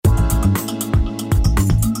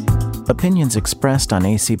Opinions expressed on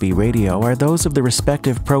ACB Radio are those of the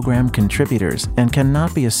respective program contributors and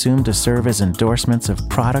cannot be assumed to serve as endorsements of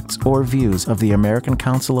products or views of the American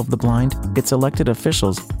Council of the Blind, its elected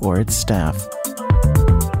officials, or its staff.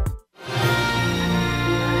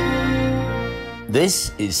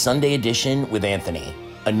 This is Sunday Edition with Anthony,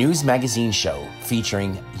 a news magazine show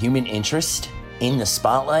featuring human interest in the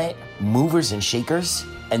spotlight, movers and shakers,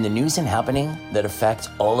 and the news and happening that affect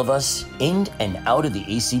all of us in and out of the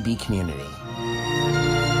ACB community.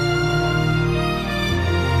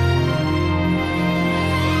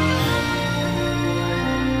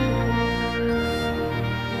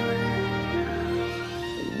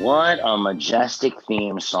 What a majestic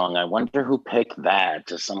theme song. I wonder who picked that.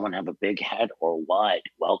 Does someone have a big head or what?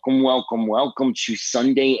 Welcome, welcome, welcome to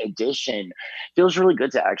Sunday Edition. Feels really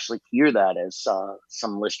good to actually hear that. As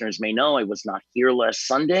some listeners may know, I was not here last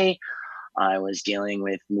Sunday. I was dealing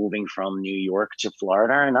with moving from New York to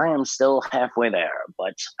Florida, and I am still halfway there,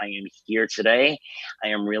 but I am here today. I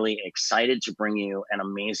am really excited to bring you an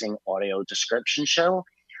amazing audio description show.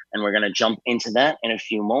 And we're going to jump into that in a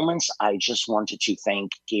few moments. I just wanted to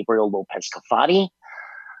thank Gabriel Lopez-Cafati,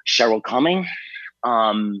 Cheryl Cumming,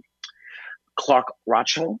 Clark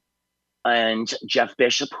Rocho, and Jeff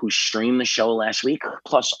Bishop, who streamed the show last week,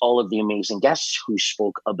 plus all of the amazing guests who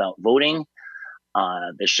spoke about voting.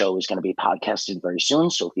 The show is going to be podcasted very soon.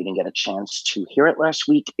 So if you didn't get a chance to hear it last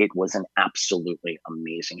week, it was an absolutely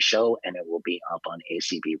amazing show, and it will be up on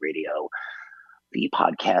ACB Radio, the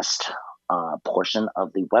podcast portion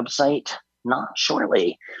of the website, not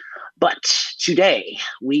shortly. But today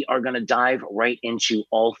we are going to dive right into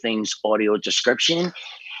all things audio description.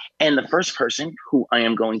 And the first person who I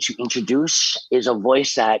am going to introduce is a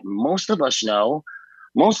voice that most of us know,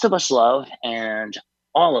 most of us love, and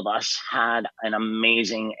all of us had an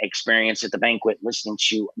amazing experience at the banquet listening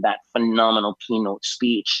to that phenomenal keynote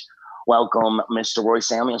speech. Welcome, Mr. Roy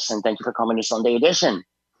Samuelson. Thank you for coming to Sunday Edition.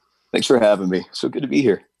 Thanks for having me. So good to be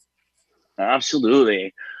here.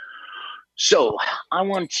 Absolutely. So I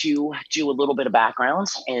want to do a little bit of background,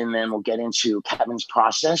 and then we'll get into Kevin's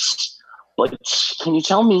process. But can you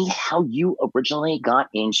tell me how you originally got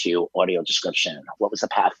into audio description? What was the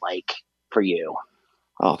path like for you?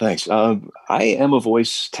 Oh, thanks. I am a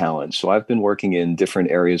voice talent, so I've been working in different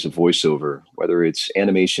areas of voiceover, whether it's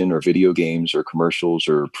animation or video games or commercials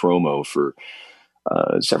or promo for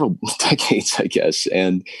several decades, I guess.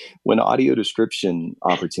 And when audio description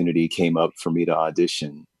opportunity came up for me to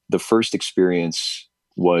audition, the first experience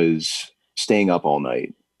was staying up all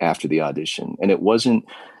night after the audition. And it wasn't,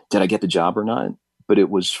 did I get the job or not? But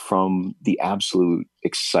it was from the absolute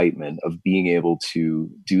excitement of being able to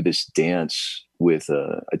do this dance with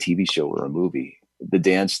a TV show or a movie. The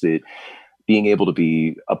dance that being able to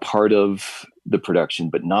be a part of the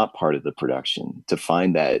production, but not part of the production, to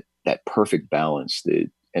find that perfect balance that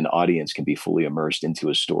an audience can be fully immersed into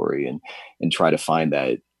a story and try to find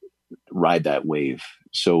that, ride that wave.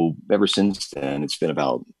 So ever since then, it's been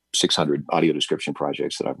about 600 audio description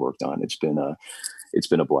projects that I've worked on. It's been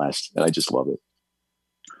a blast, and I just love it.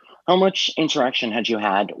 How much interaction had you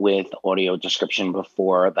had with audio description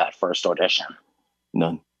before that first audition?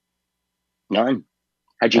 None.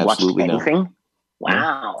 Had you Absolutely watched anything? None.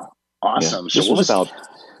 Wow. Awesome. Yeah. So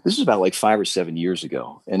this was about like 5 or 7 years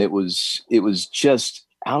ago. And it was just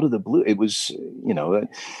out of the blue. It was,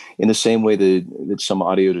 in the same way that some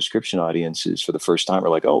audio description audiences for the first time are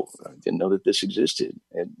like, oh, I didn't know that this existed.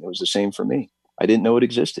 And it was the same for me. I didn't know it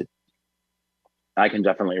existed. I can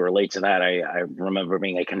definitely relate to that. I remember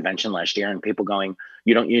being at a convention last year and people going,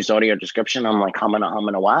 you don't use audio description? I'm like, humming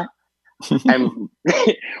a what? And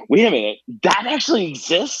wait a minute, that actually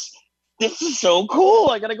exists? This is so cool.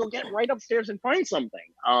 I got to go get right upstairs and find something.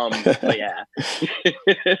 But yeah.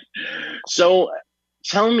 So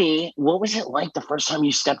tell me, what was it like the first time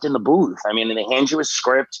you stepped in the booth? I mean, they hand you a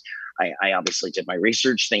script. I obviously did my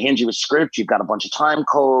research. They hand you a script. You've got a bunch of time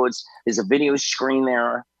codes. There's a video screen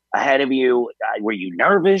there ahead of you. Were you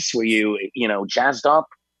nervous? Were you, jazzed up?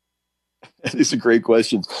 These are great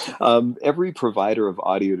questions. Every provider of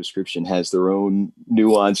audio description has their own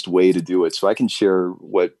nuanced way to do it. So I can share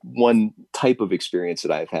what one type of experience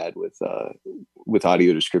that I've had with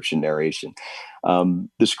audio description narration.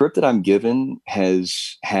 The script that I'm given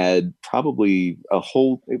has had probably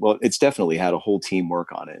it's definitely had a whole team work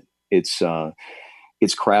on it.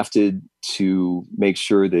 It's crafted to make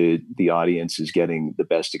sure that the audience is getting the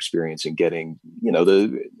best experience and getting,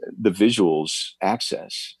 the visuals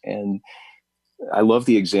access. And I love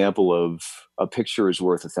the example of a picture is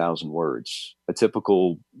worth 1,000 words. A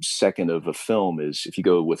typical second of a film is, if you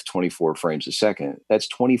go with 24 frames a second, that's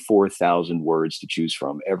 24,000 words to choose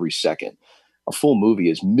from every second. a full movie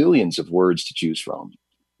is millions of words to choose from.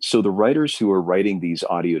 So the writers who are writing these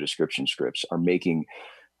audio description scripts are making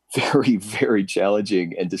very, very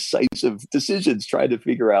challenging and decisive decisions, trying to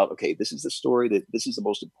figure out, okay, this is the story, that this is the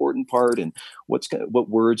most important part, and what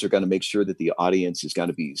words are going to make sure that the audience is going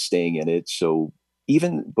to be staying in it. So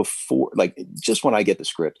even before, like, just when I get the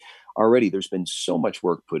script, already there's been so much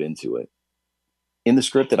work put into it. In the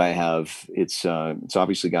script that I have, it's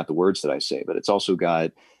obviously got the words that I say, but it's also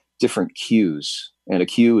got different cues. And a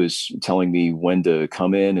cue is telling me when to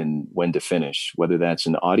come in and when to finish, whether that's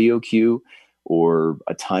an audio cue or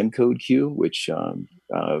a time code cue, which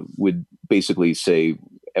would basically say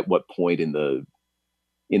at what point in the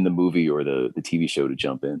movie or the TV show to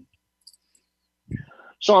jump in.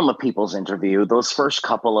 So on the People's Interview, those first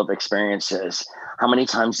couple of experiences, how many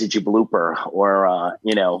times did you blooper or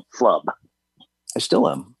flub? I still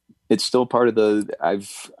am. It's still part of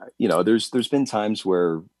there's been times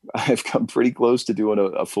where I've come pretty close to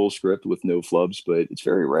doing a full script with no flubs, but it's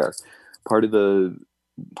very rare. Part of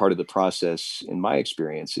the process in my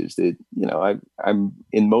experience is that, I'm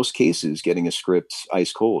in most cases getting a script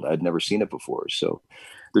ice cold. I'd never seen it before. So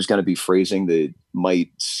there's going to be phrasing that might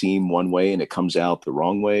seem one way and it comes out the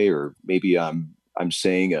wrong way, or maybe I'm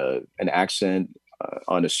saying an accent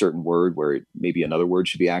on a certain word where maybe another word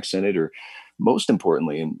should be accented, or most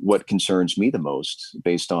importantly, and what concerns me the most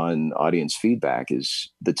based on audience feedback,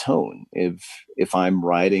 is the tone. If I'm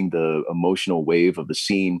riding the emotional wave of the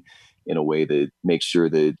scene in a way that makes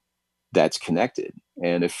sure that that's connected,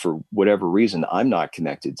 and if for whatever reason I'm not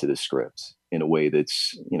connected to the script in a way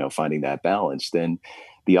that's, finding that balance, then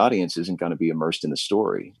the audience isn't going to be immersed in the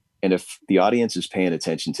story. And if the audience is paying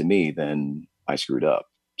attention to me, then I screwed up.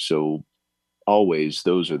 So always,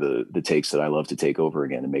 those are the takes that I love to take over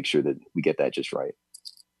again and make sure that we get that just right.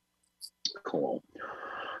 Cool.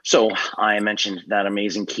 So I mentioned that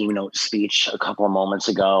amazing keynote speech a couple of moments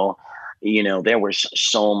ago. There was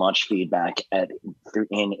so much feedback in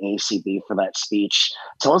ACB for that speech.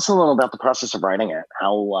 Tell us a little about the process of writing it.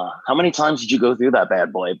 How many times did you go through that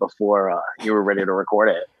bad boy before you were ready to record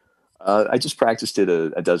it? I just practiced it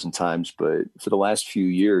a dozen times, but for the last few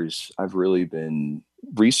years, I've really been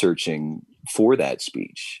researching for that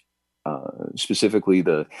speech. Specifically,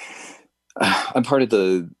 I'm part of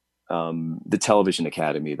the Television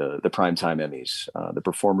Academy, the Primetime Emmys, the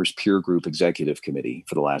Performers Peer Group Executive Committee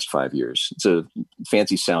for the last 5 years. It's a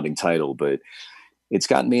fancy sounding title, but it's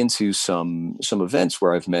gotten me into some events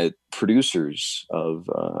where I've met producers of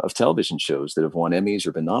television shows that have won Emmys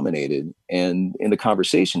or been nominated. And in the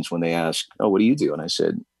conversations, when they ask, "Oh, what do you do?" and I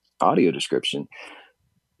said, "Audio description,"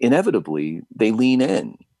 inevitably they lean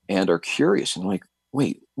in and are curious and like,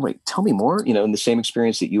 wait, tell me more. In the same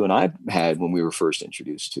experience that you and I had when we were first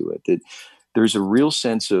introduced to it, that there's a real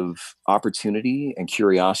sense of opportunity and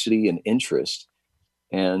curiosity and interest.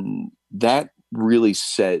 And that really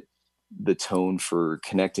set the tone for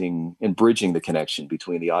connecting and bridging the connection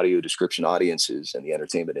between the audio description audiences and the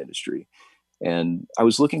entertainment industry. And I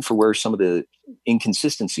was looking for where some of the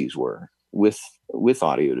inconsistencies were with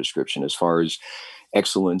audio description as far as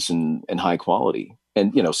excellence and high quality.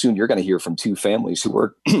 And, soon you're going to hear from two families who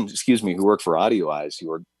work, who work for Audio Eyes,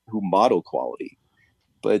 who model quality.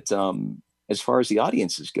 But as far as the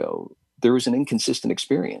audiences go, there was an inconsistent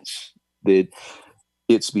experience that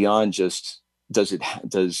it's beyond just,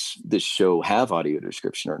 does this show have audio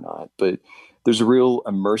description or not? But there's a real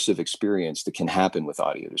immersive experience that can happen with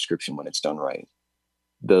audio description when it's done right.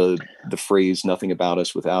 The phrase "nothing about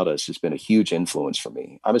us without us" has been a huge influence for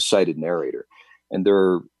me. I'm a sighted narrator, and there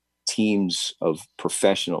are teams of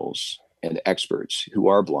professionals and experts who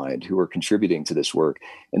are blind, who are contributing to this work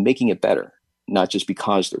and making it better, not just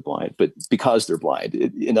because they're blind, but because they're blind.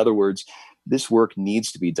 In other words, this work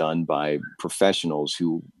needs to be done by professionals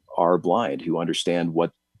who are blind, who understand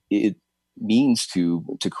what it means to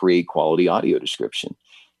create quality audio description.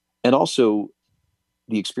 And also,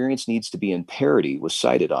 the experience needs to be in parity with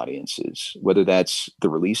sighted audiences, whether that's the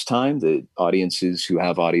release time that audiences who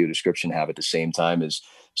have audio description have at the same time as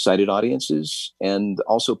sighted audiences, and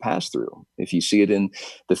also pass through. If you see it in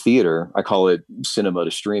the theater, I call it cinema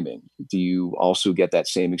to streaming. Do you also get that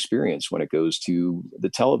same experience when it goes to the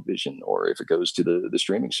television or if it goes to the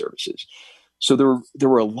streaming services? So there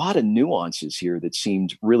were a lot of nuances here that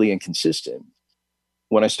seemed really inconsistent.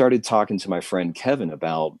 When I started talking to my friend Kevin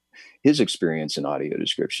about his experience in audio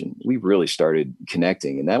description, we really started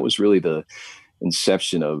connecting. And that was really the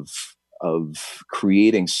inception of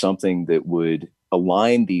creating something that would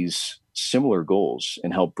align these similar goals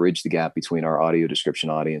and help bridge the gap between our audio description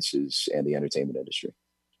audiences and the entertainment industry.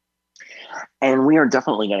 And we are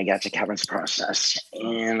definitely going to get to Kevin's process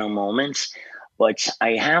in a moment. But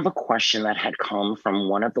I have a question that had come from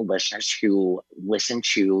one of the listeners who listened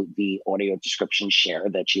to the audio description share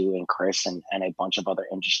that you and Chris and a bunch of other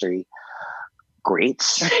industry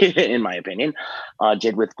greats, in my opinion,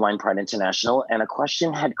 did with Blind Pride International. And a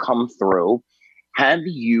question had come through. Have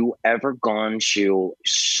you ever gone to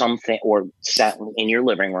something or sat in your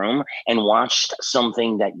living room and watched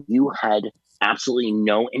something that you had absolutely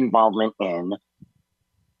no involvement in,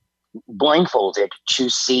 blindfolded, to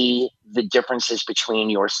see the differences between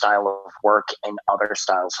your style of work and other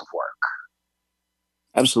styles of work?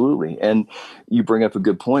 Absolutely. And you bring up a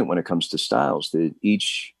good point when it comes to styles, that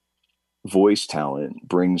each voice talent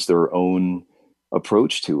brings their own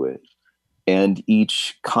approach to it. And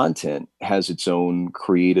each content has its own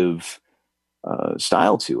creative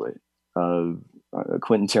style to it. A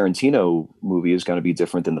Quentin Tarantino movie is going to be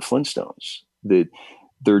different than the Flintstones. That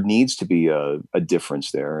there needs to be a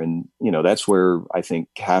difference there, and that's where I think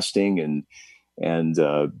casting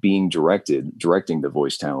and being directing the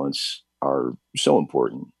voice talents are so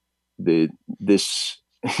important. That this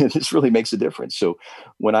this really makes a difference. So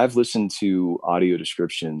when I've listened to audio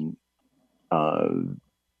description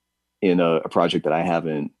in a project that I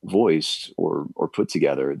haven't voiced or put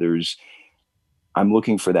together, I'm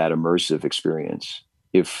looking for that immersive experience.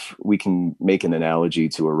 If we can make an analogy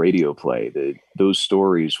to a radio play, that those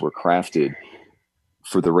stories were crafted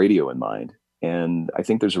for the radio in mind. And I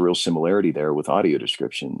think there's a real similarity there with audio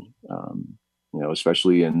description,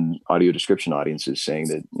 especially in audio description audiences, saying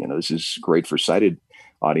that, this is great for sighted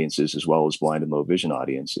audiences as well as blind and low vision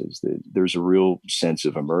audiences, that there's a real sense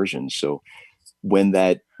of immersion. So when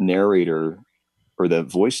that narrator or the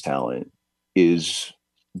voice talent is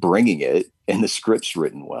bringing it and the script's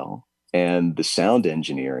written well and the sound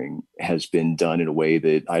engineering has been done in a way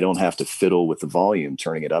that I don't have to fiddle with the volume,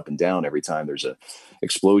 turning it up and down every time there's a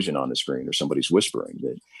explosion on the screen or somebody's whispering,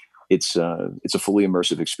 that it's a fully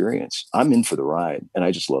immersive experience. I'm in for the ride, and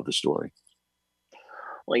I just love the story.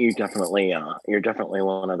 Well, you're definitely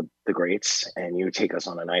one of the greats, and you take us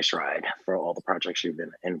on a nice ride for all the projects you've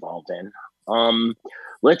been involved in.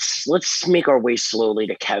 Let's make our way slowly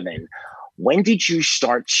to Kevin. When did you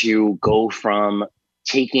start to go from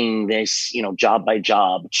taking this, job by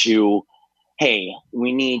job to, hey,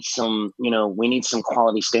 we need some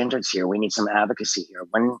quality standards here. We need some advocacy here.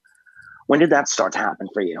 When did that start to happen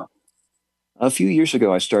for you? A few years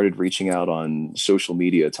ago, I started reaching out on social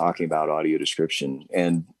media, talking about audio description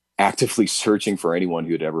and actively searching for anyone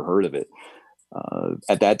who had ever heard of it.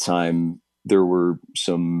 At that time, there were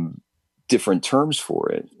some different terms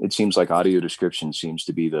for it. It seems like audio description seems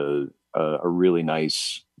to be a really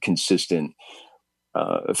nice, consistent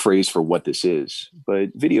phrase for what this is. But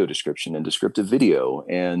video description and descriptive video,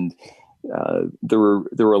 and there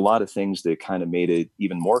were a lot of things that kind of made it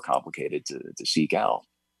even more complicated to seek out.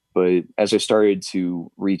 But as I started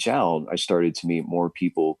to reach out, I started to meet more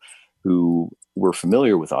people who were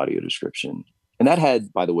familiar with audio description. And that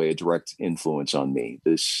had, by the way, a direct influence on me.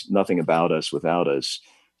 This Nothing About Us Without Us.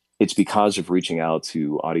 It's because of reaching out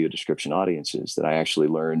to audio description audiences that I actually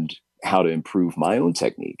learned how to improve my own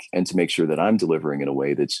technique and to make sure that I'm delivering in a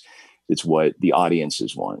way that's what the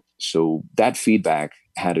audiences want. So that feedback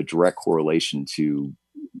had a direct correlation to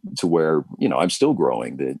where, I'm still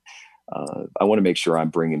growing, that I want to make sure I'm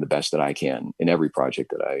bringing the best that I can in every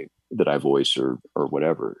project that I voice or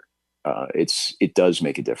whatever. It does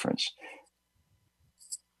make a difference.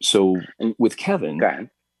 So with Kevin,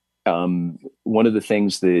 one of the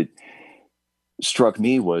things that struck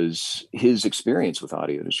me was his experience with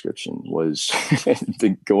audio description was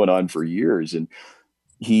been going on for years, and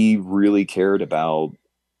he really cared about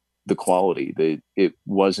the quality. That it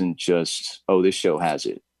wasn't just, oh, this show has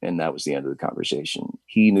it, and that was the end of the conversation.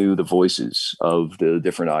 He knew the voices of the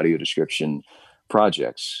different audio description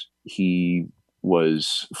projects. He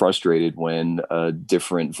was frustrated when a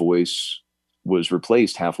different voice was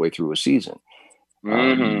replaced halfway through a season.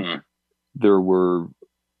 There were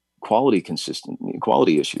quality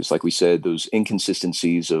issues. Like we said, those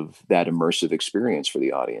inconsistencies of that immersive experience for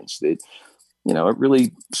the audience that, it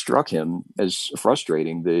really struck him as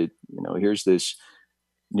frustrating that, here's this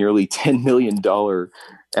nearly $10 million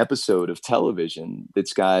episode of television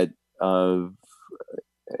that's got an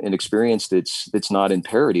experience that's not in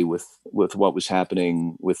parity with what was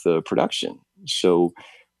happening with the production. So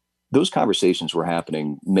those conversations were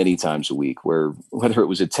happening many times a week, whether it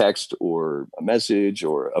was a text or a message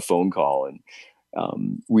or a phone call. And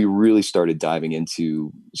we really started diving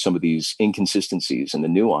into some of these inconsistencies and the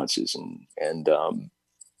nuances. And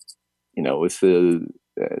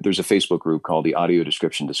there's a Facebook group called the Audio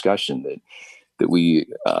Description Discussion that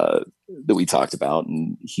that we talked about,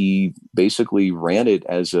 and he basically ran it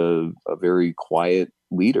as a very quiet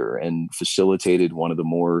leader and facilitated one of the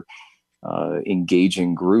more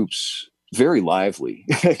engaging groups, very lively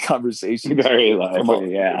conversations, very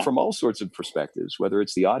lively, from all sorts of perspectives, whether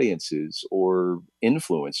it's the audiences or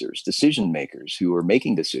influencers, decision makers who are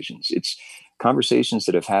making decisions. It's conversations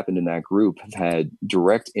that have happened in that group have had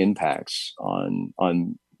direct impacts on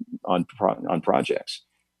projects.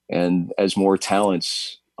 And as more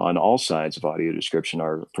talents on all sides of audio description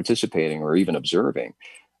are participating or even observing,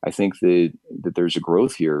 I think that there's a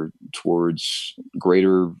growth here towards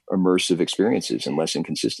greater immersive experiences and less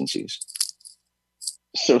inconsistencies.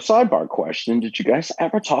 So, sidebar question: did you guys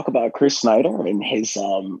ever talk about Chris Snyder and his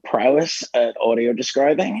prowess at audio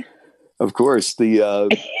describing? Of course, the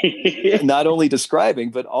not only describing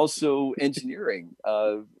but also engineering.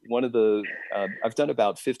 I've done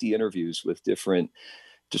about 50 interviews with different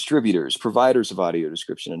distributors, providers of audio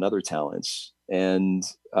description, and other talents. And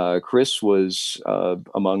Chris was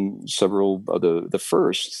among several of the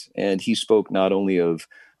first, and he spoke not only of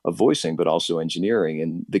voicing but also engineering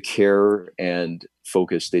and the care and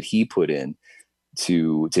focus that he put in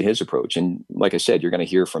to his approach. And like I said, you're going to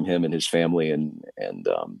hear from him and his family and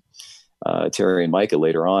Terry and Micah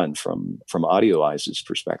later on from Audio Eyes'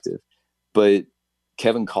 perspective. But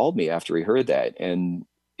Kevin called me after he heard that, and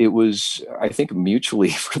it was, I think,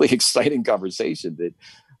 mutually really exciting conversation that,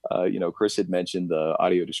 Chris had mentioned the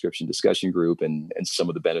audio description discussion group and some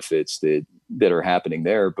of the benefits that are happening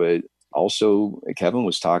there. But also Kevin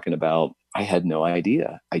was talking about, I had no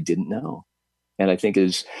idea. I didn't know. And I think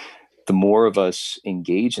as the more of us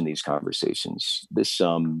engage in these conversations, this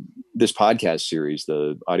podcast series,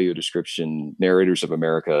 the Audio Description Narrators of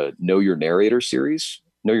America Know Your Narrator series.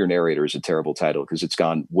 Know Your Narrator is a terrible title because it's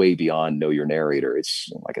gone way beyond Know Your Narrator. It's,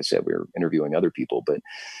 like I said, we're interviewing other people. But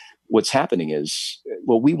what's happening is,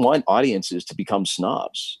 we want audiences to become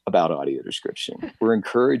snobs about audio description. We're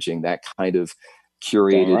encouraging that kind of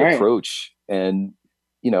curated approach. And,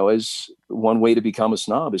 as one way to become a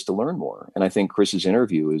snob is to learn more. And I think Chris's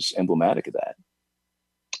interview is emblematic of that.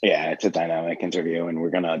 Yeah, it's a dynamic interview, and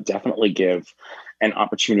we're going to definitely give an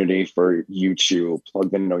opportunity for you to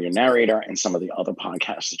plug the Know Your Narrator and some of the other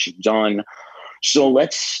podcasts that you've done. So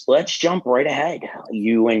let's jump right ahead.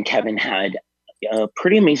 You and Kevin had a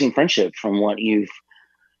pretty amazing friendship from what you've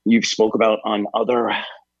spoke about on other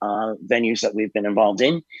venues that we've been involved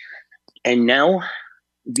in. And now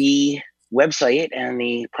the website and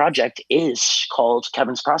the project is called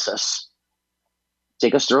Kevin's Process.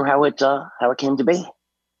 Take us through how it came to be.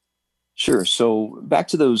 Sure. So back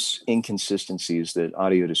to those inconsistencies that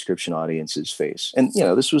audio description audiences face. And,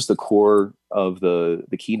 this was the core of the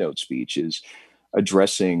keynote speech, is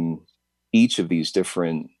addressing each of these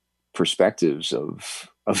different perspectives of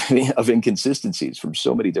inconsistencies from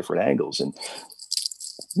so many different angles. And,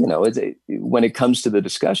 when it comes to the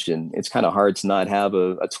discussion, it's kind of hard to not have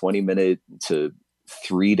a 20-minute to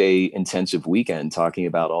 3-day intensive weekend talking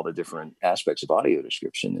about all the different aspects of audio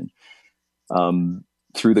description. And,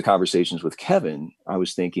 through the conversations with Kevin, I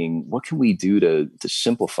was thinking, what can we do to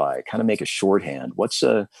simplify, kind of make a shorthand? What's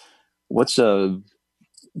a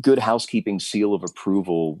good housekeeping seal of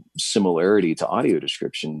approval similarity to audio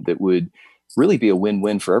description that would really be a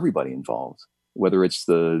win-win for everybody involved, whether it's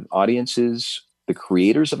the audiences, the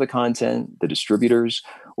creators of the content, the distributors,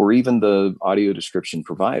 or even the audio description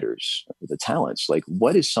providers, the talents. Like,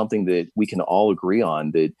 what is something that we can all agree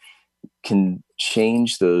on that can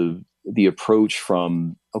change the approach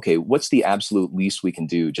from, okay, what's the absolute least we can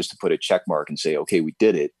do just to put a check mark and say, okay, we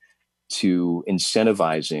did it, to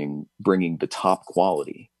incentivizing bringing the top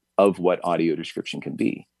quality of what audio description can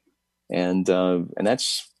be. And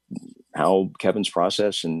that's how Kevin's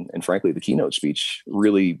process and frankly, the keynote speech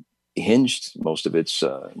really hinged most of its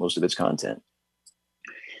content.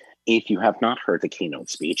 If you have not heard the keynote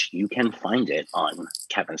speech, you can find it on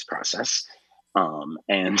Kevin's Process.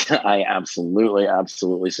 And I absolutely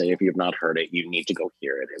say, if you've not heard it, you need to go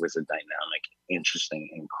hear it. It was a dynamic, interesting,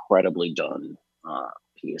 incredibly done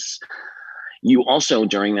piece. You also,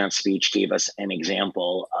 during that speech, gave us an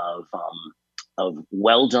example of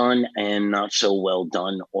well done and not so well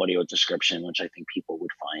done audio description, which I think people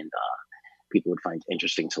would find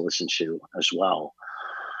interesting to listen to as well.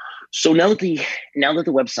 So now that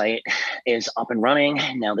the website is up and running,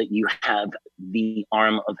 now that you have the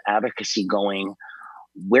arm of advocacy going,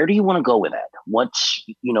 where do you want to go with it? What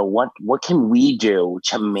can we do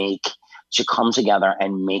to come together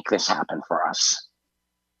and make this happen for us?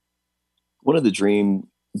 One of the dream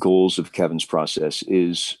goals of Kevin's Process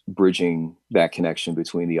is bridging that connection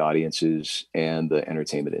between the audiences and the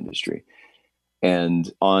entertainment industry.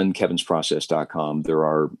 And on kevinsprocess.com, there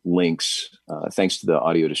are links, thanks to the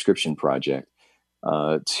Audio Description Project,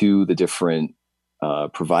 to the different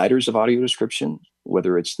providers of audio description,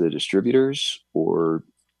 whether it's the distributors or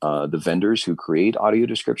the vendors who create audio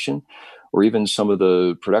description, or even some of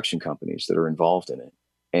the production companies that are involved in it.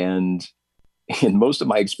 And in most of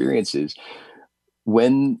my experiences,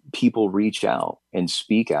 when people reach out and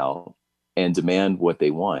speak out and demand what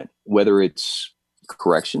they want, whether it's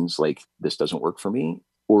corrections like this doesn't work for me,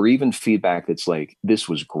 or even feedback that's like, this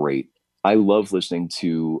was great. I love listening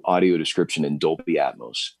to audio description in Dolby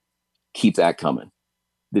Atmos. Keep that coming.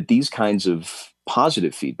 That these kinds of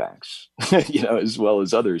positive feedbacks, as well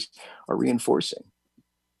as others, are reinforcing.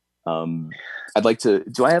 I'd like to,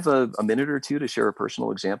 do I have a minute or two to share a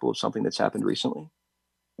personal example of something that's happened recently?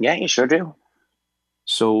 Yeah, you sure do.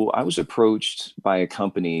 So I was approached by a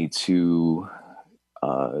company to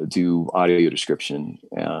do audio description.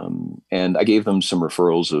 And I gave them some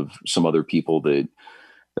referrals of some other people that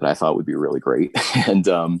I thought would be really great.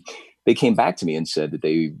 And they came back to me and said that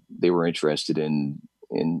they were interested in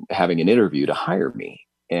having an interview to hire me.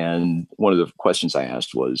 And one of the questions I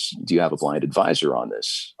asked was, do you have a blind advisor on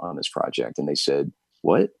this project? And they said,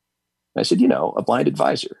 what? And I said, a blind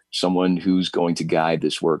advisor, someone who's going to guide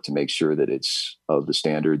this work to make sure that it's of the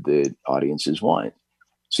standard that audiences want.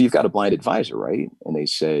 So you've got a blind advisor, right? And they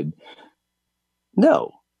said,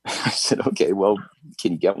 no. I said, okay, well,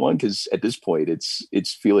 can you get one? Because at this point,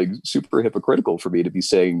 it's feeling super hypocritical for me to be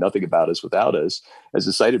saying nothing about us without us as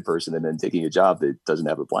a sighted person and then taking a job that doesn't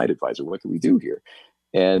have a blind advisor. What can we do here?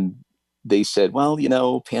 And they said, well,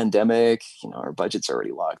 pandemic, our budget's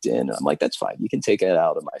already locked in. And I'm like, that's fine. You can take it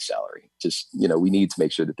out of my salary. Just, we need to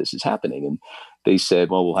make sure that this is happening. And they said,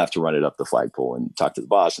 well, we'll have to run it up the flagpole and talk to the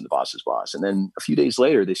boss and the boss's boss. And then a few days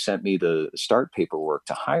later, they sent me the start paperwork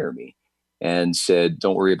to hire me and said,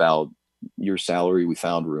 don't worry about your salary. We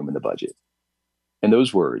found room in the budget. And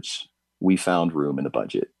those words, we found room in the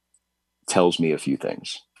budget, tells me a few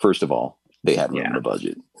things. First of all, they had room in the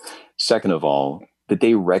budget. Second of all, that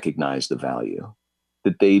they recognized the value,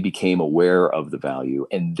 that they became aware of the value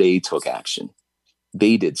and they took action.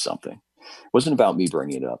 They did something. It wasn't about me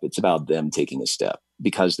bringing it up. It's about them taking a step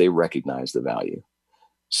because they recognized the value.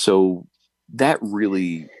 So that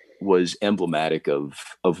really was emblematic of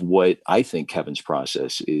what I think Kevin's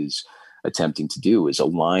process is attempting to do, is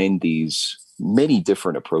align these many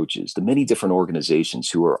different approaches, the many different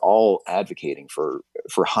organizations who are all advocating for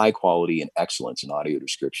high quality and excellence in audio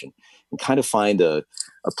description, and kind of find a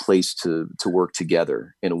place to work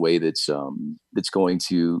together in a way that's going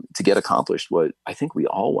to get accomplished what I think we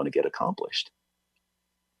all want to get accomplished.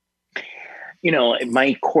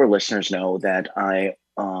 My core listeners know that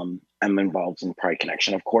I'm involved in Pride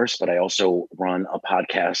Connection, of course, but I also run a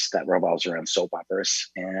podcast that revolves around soap operas.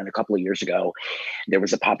 And a couple of years ago, there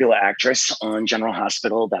was a popular actress on General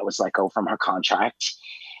Hospital that was let go from her contract.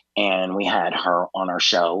 And we had her on our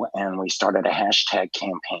show and we started a hashtag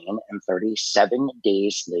campaign. And 37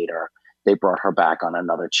 days later, they brought her back on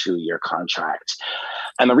another 2-year contract.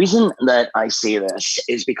 And the reason that I say this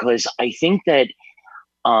is because I think that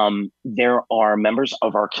there are members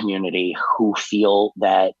of our community who feel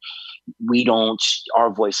that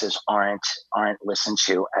our voices aren't listened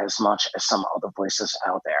to as much as some other voices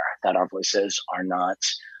out there, that our voices are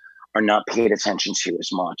not paid attention to as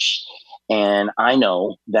much. And I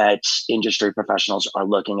know that industry professionals are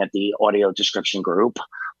looking at the audio description group.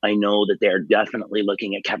 I know that they're definitely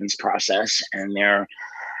looking at Kevin's process, and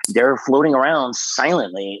they're floating around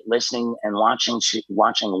silently, listening and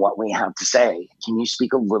watching what we have to say. Can you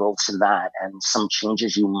speak a little to that and some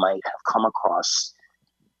changes you might have come across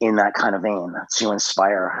in that kind of vein to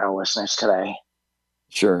inspire our listeners today?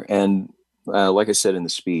 Sure. And like I said in the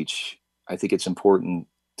speech, I think it's important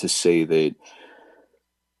to say that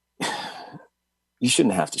you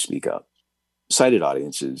shouldn't have to speak up. Sighted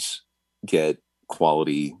audiences get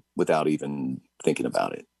quality without even thinking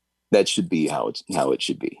about it. That should be how it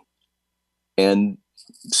should be. And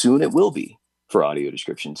soon it will be for audio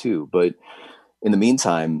description too. But in the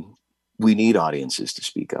meantime, we need audiences to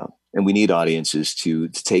speak up, and we need audiences to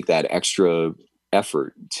take that extra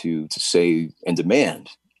effort to say and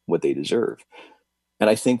demand what they deserve. And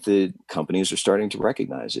I think that companies are starting to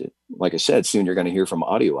recognize it. Like I said, soon you're going to hear from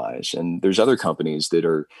AudioEyes, and there's other companies that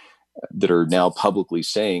are now publicly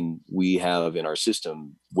saying we have in our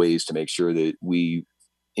system ways to make sure that we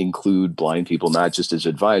include blind people, not just as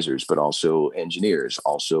advisors, but also engineers,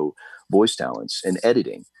 also voice talents and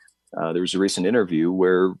editing. There was a recent interview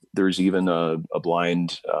where there's even a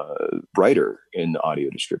blind writer in audio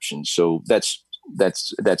description. So that's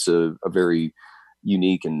a very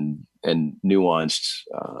unique and and nuanced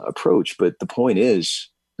approach. But the point is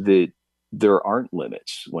that there aren't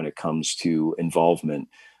limits when it comes to involvement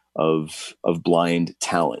of blind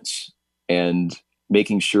talents, and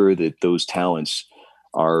making sure that those talents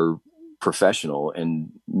are professional and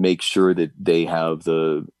make sure that they have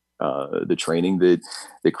the training that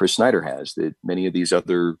Chris Snyder has, that many of these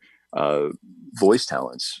other voice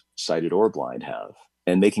talents, sighted or blind, have,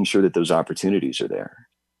 and making sure that those opportunities are there.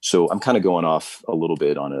 So I'm kind of going off a little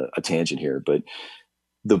bit on a tangent here, but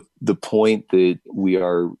the point that we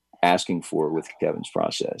are asking for with Kevin's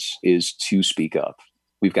process is to speak up.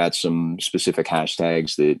 We've got some specific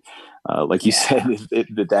hashtags that, like you said,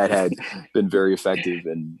 that had been very effective.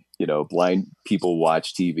 And, blind people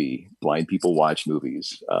watch TV, blind people watch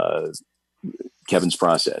movies, Kevin's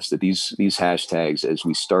process, that these hashtags, as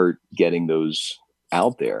we start getting those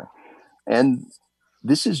out there, and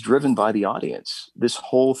this is driven by the audience, this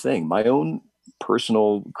whole thing. My own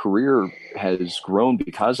personal career has grown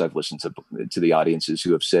because I've listened to the audiences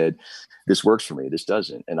who have said, this works for me, this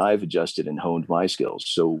doesn't. And I've adjusted and honed my skills.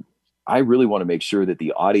 So I really want to make sure that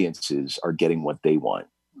the audiences are getting what they want.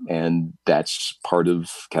 And that's part of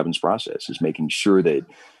Kevin's process, is making sure that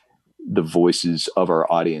the voices of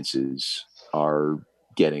our audiences are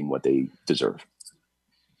getting what they deserve.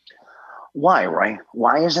 Why, Roy?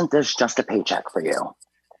 Why isn't this just a paycheck for you?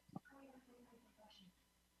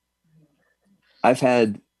 I've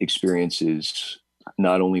had experiences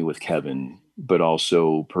not only with Kevin, but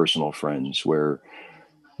also personal friends, where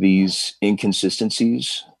these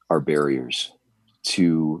inconsistencies are barriers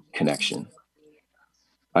to connection.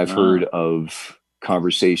 I've heard of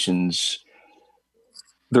conversations,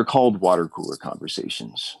 they're called water cooler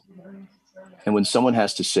conversations. And when someone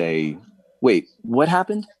has to say, wait, what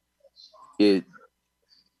happened? It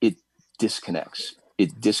disconnects.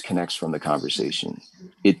 It disconnects from the conversation.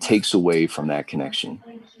 It takes away from that connection.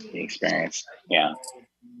 The experience. Yeah.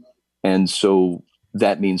 And so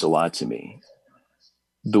that means a lot to me.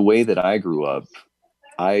 The way that I grew up,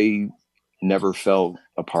 I never felt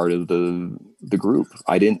a part of the group.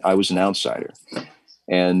 I was an outsider.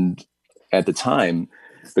 And at the time,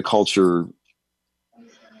 the culture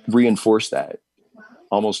reinforced that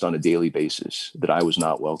almost on a daily basis, that I was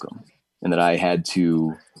not welcome and that I had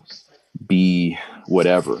to be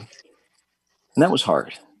whatever. And that was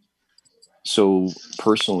hard. So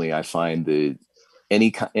personally, I find that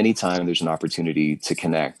anytime there's an opportunity to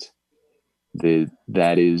connect,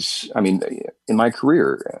 that is, in my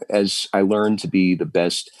career, as I learned to be the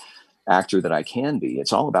best actor that I can be,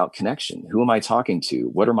 it's all about connection. Who am I talking to?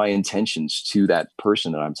 What are my intentions to that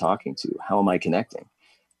person that I'm talking to? How am I connecting?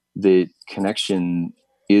 The connection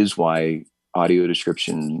is why audio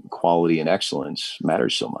description quality and excellence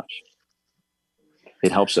matters so much.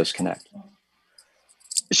 It helps us connect.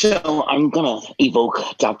 So I'm going to evoke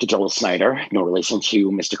Dr. Joel Snyder, no relation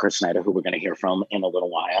to Mr. Chris Snyder, who we're going to hear from in a little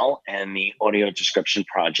while, and the Audio Description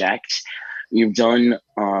Project. You've done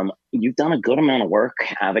a good amount of work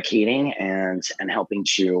advocating and helping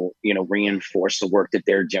to reinforce the work that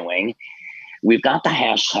they're doing. We've got the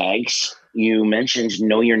hashtags. You mentioned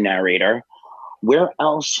Know Your Narrator. Where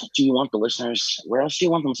else do you want the listeners? Where else do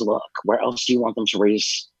you want them to look? Where else do you want them to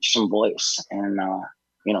raise some voice and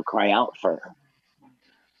cry out for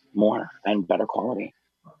more and better quality?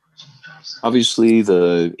 Obviously,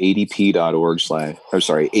 the acb.org/ADP,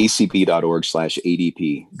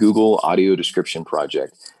 Google Audio Description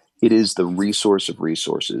Project. It is the resource of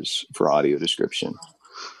resources for audio description.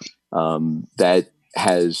 That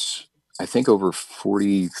has, I think, over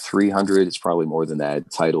 4,300, it's probably more than that,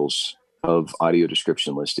 titles of audio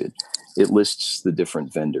description listed. It lists the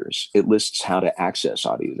different vendors. It lists how to access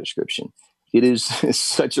audio description. It is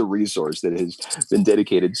such a resource that has been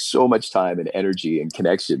dedicated so much time and energy and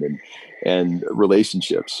connection and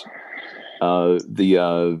relationships.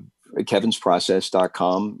 The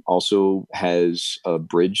kevinsprocess.com also has a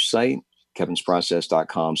bridge site,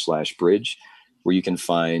 kevinsprocess.com/bridge, where you can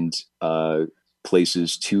find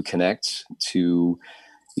places to connect to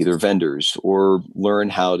either vendors or learn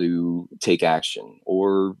how to take action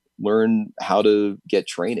or learn how to get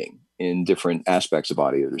training in different aspects of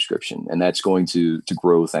audio description. And that's going to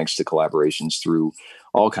grow thanks to collaborations through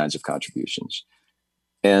all kinds of contributions.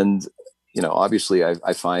 And, obviously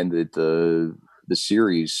I find that the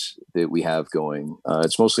series that we have going,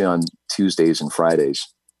 it's mostly on Tuesdays and Fridays.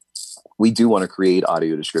 We do want to create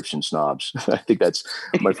audio description snobs. I think that's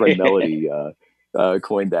my friend Melody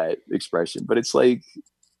coined that expression, but it's like,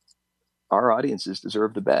 our audiences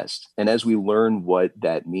deserve the best. And as we learn what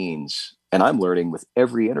that means, and I'm learning with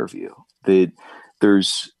every interview, that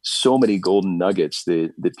there's so many golden nuggets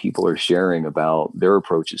that people are sharing about their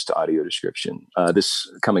approaches to audio description. This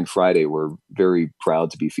coming Friday, we're very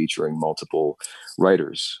proud to be featuring multiple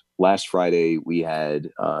writers. Last Friday, we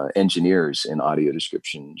had engineers in audio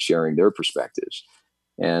description sharing their perspectives.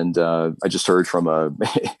 And I just heard from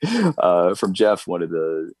from Jeff, one of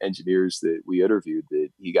the engineers that we interviewed, that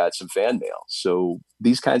he got some fan mail. So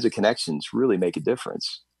these kinds of connections really make a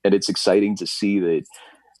difference. And it's exciting to see that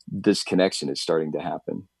this connection is starting to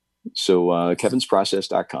happen. So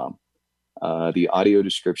kevinsprocess.com, the audio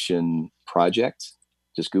description project,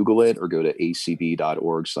 just Google it or go to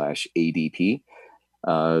acb.org/ADP.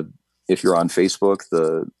 If you're on Facebook,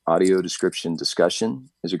 the audio description discussion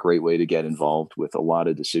is a great way to get involved with a lot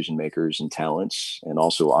of decision makers and talents, and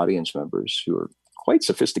also audience members who are quite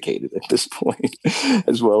sophisticated at this point,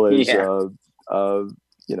 as well as those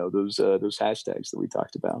hashtags that we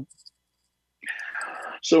talked about.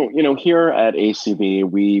 So, here at ACB,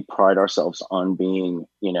 we pride ourselves on being,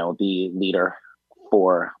 the leader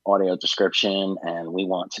for audio description, and we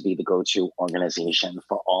want to be the go-to organization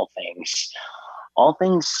for all things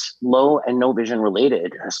low and no vision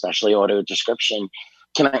related, especially audio description.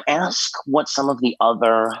 Can I ask what some of the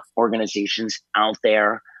other organizations out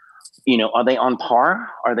there, are they on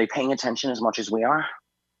par? Are they paying attention as much as we are?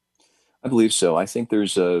 I believe so. I think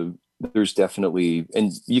there's definitely,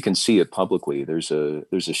 and you can see it publicly, there's a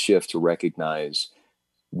shift to recognize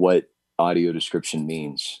what audio description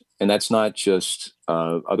means. And that's not just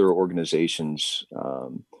other organizations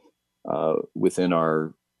within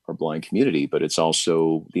our blind community, but it's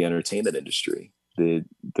also the entertainment industry.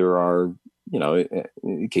 There are,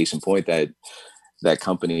 case in point, that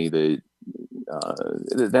company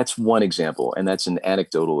that's one example, and that's an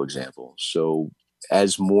anecdotal example. So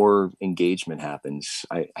as more engagement happens,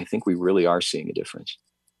 I think we really are seeing a difference.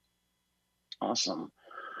 Awesome.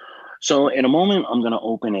 So in a moment, I'm going to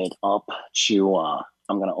open it up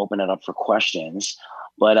for questions.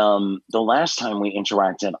 But the last time we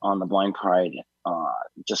interacted on the Blind Pride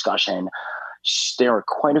discussion, there are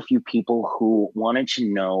quite a few people who wanted to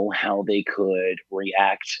know how they could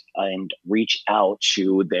react and reach out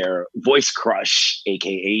to their voice crush,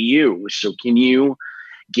 aka you. So can you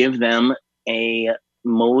give them a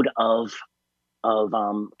mode of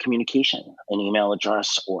communication, an email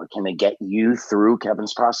address, or can they get you through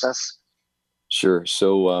Kevin's Process? Sure.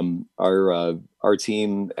 So our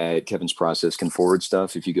team at Kevin's Process can forward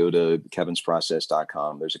stuff. If you go to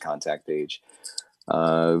kevinsprocess.com, there's a contact page.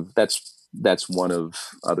 That's one of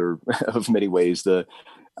many ways. The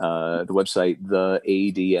website,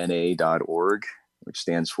 theadna.org, which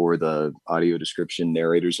stands for the Audio Description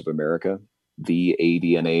Narrators of America,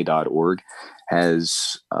 theadna.org,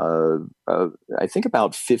 has I think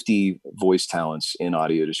about 50 voice talents in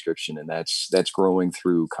audio description, and that's growing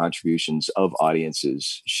through contributions of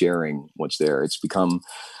audiences sharing what's there. It's become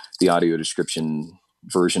the audio description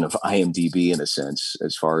version of IMDb in a sense,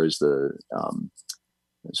 as far as the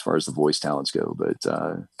voice talents go, but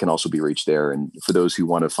can also be reached there. And for those who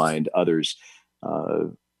want to find others,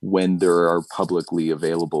 when there are publicly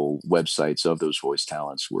available websites of those voice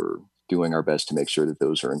talents, we're doing our best to make sure that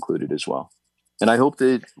those are included as well. And I hope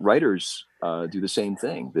that writers do the same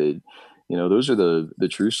thing, that, those are the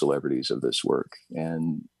true celebrities of this work.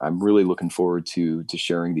 And I'm really looking forward to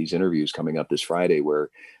sharing these interviews coming up this Friday, where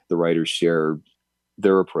the writers share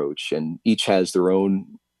their approach, and each has their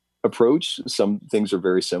own approach. Some things are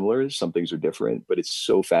very similar, some things are different, but it's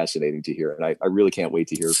so fascinating to hear. And I really can't wait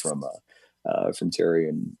to hear from Terry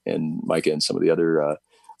and Micah and some of the other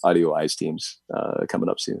Audio Eyes teams coming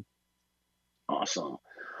up soon. Awesome.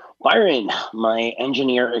 Byron, my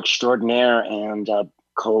engineer extraordinaire and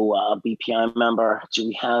co-BPI member, do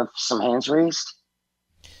we have some hands raised?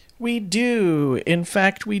 We do. In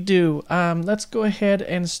fact, we do. Let's go ahead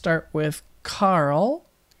and start with Carl.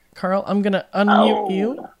 Carl, I'm going to unmute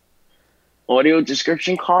you. Audio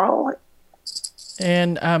description, Carl.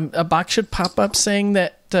 And a box should pop up saying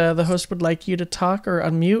that the host would like you to talk or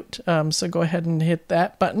unmute. So go ahead and hit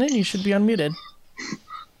that button and you should be unmuted.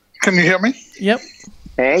 Can you hear me? Yep.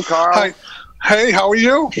 Hey, Carl. Hi. Hey, how are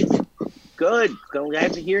you? Good.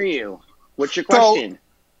 Glad to hear you. What's your question?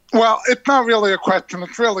 Well, it's not really a question.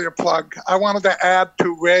 It's really a plug. I wanted to add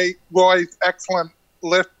to Roy's excellent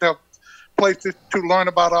list of places to learn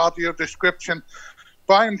about audio description.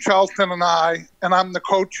 Brian Charlton and I'm the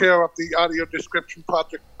co-chair of the Audio Description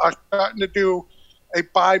Project, are starting to do a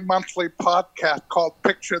bi-monthly podcast called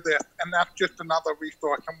Picture This, and that's just another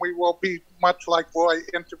resource. And we will be, much like Roy,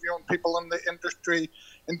 interviewing people in the industry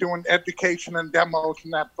and doing education and demos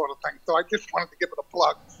and that sort of thing. So I just wanted to give it a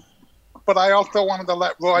plug. But I also wanted to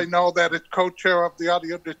let Roy know that as co-chair of the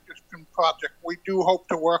Audio Description project, we do hope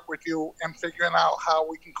to work with you in figuring out how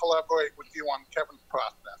we can collaborate with you on Kevin's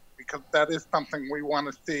process, because that is something we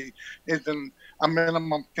want to see is in a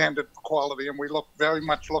minimum standard for quality, and we very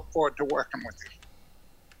much look forward to working with you.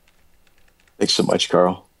 Thanks so much,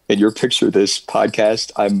 Carl. And your picture of this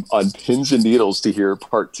podcast, I'm on pins and needles to hear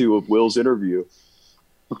part 2 of Will's interview.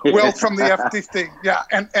 Will from the FTC, yeah,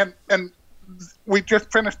 and we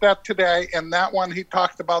just finished that today, and that one he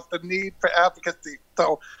talked about the need for advocacy.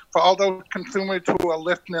 So for all those consumers who are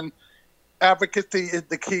listening, advocacy is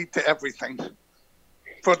the key to everything.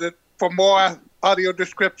 For more audio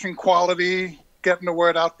description quality, getting the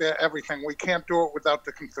word out there, everything. We can't do it without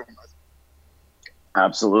the consumers.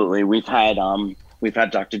 Absolutely. We've had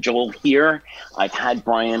Dr. Joel here. I've had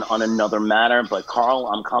Brian on another matter, but Carl,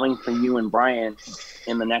 I'm coming for you and Brian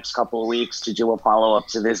in the next couple of weeks to do a follow-up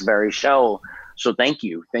to this very show. So thank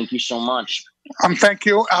you. Thank you so much. Thank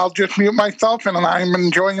you. I'll just mute myself, and I'm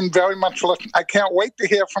enjoying very much listening. I can't wait to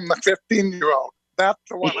hear from the 15-year-old. That's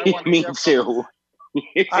the one I want to hear. Me too.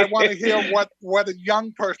 I want to hear what a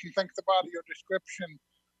young person thinks about your description,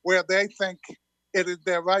 where they think it is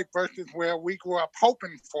their right versus where we grew up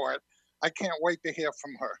hoping for it. I can't wait to hear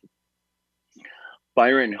from her.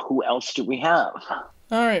 Byron, who else do we have?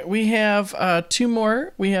 All right, we have 2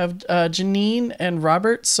 more. We have Janine and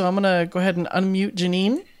Robert. So I'm going to go ahead and unmute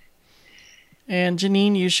Janine. And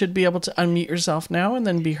Janine, you should be able to unmute yourself now and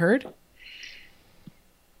then be heard.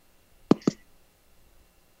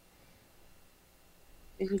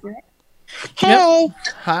 Did you do it? Hey. Yep.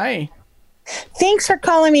 Hi. Thanks for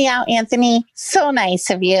calling me out, Anthony. So nice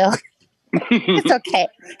of you. It's okay.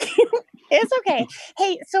 It's okay.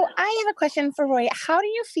 Hey, so I have a question for Roy. How do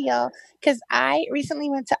you feel? Because I recently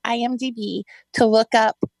went to IMDb to look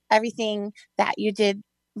up everything that you did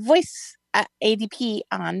voice ADP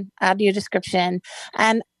on, audio description,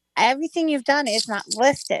 and everything you've done is not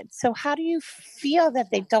listed. So how do you feel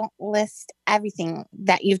that they don't list everything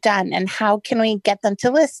that you've done, and how can we get them to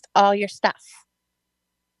list all your stuff?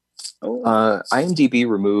 IMDb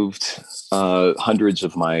removed hundreds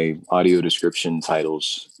of my audio description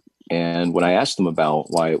titles. And when I asked them about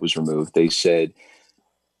why it was removed, they said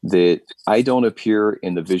that I don't appear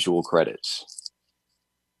in the visual credits.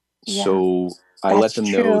 Yeah, so I let them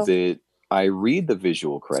know that I read the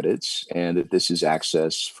visual credits and that this is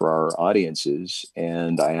access for our audiences.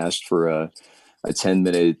 And I asked for a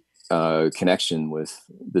 10-minute connection with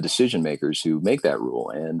the decision makers who make that rule.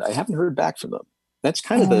 And I haven't heard back from them. That's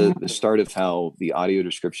kind of the start of how the Audio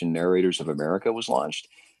Description Narrators of America was launched,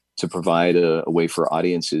 to provide a way for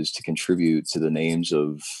audiences to contribute to the names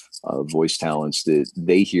of voice talents that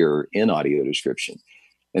they hear in audio description,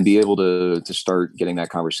 and be able to start getting that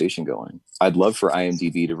conversation going. I'd love for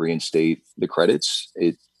IMDb to reinstate the credits.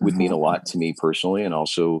 It would mean a lot to me personally, and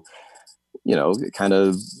also, kind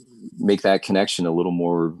of make that connection a little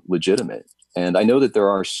more legitimate. And I know that there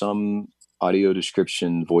are some audio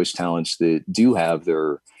description voice talents that do have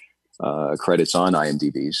their credits on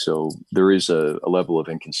IMDb. So there is a level of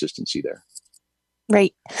inconsistency there.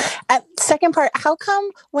 Right. Second part, how come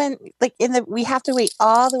when we have to wait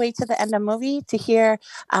all the way to the end of the movie to hear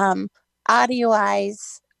Audio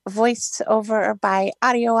Eyes voiced over by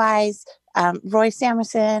Audio Eyes, Roy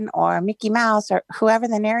Samuelson or Mickey Mouse or whoever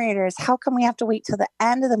the narrator is? How come we have to wait till the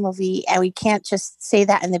end of the movie and we can't just say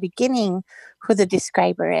that in the beginning who the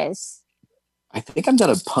describer is? I think I'm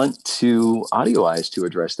going to punt to Audio Eyes to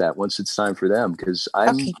address that once it's time for them, because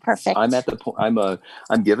perfect. I'm at the point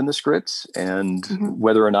I'm given the script, and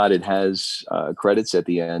whether or not it has credits at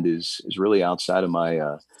the end is really outside of my.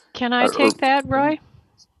 Can I take that, Roy?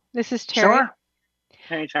 This is Terry. Sure.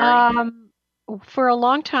 Hey, Terry. For a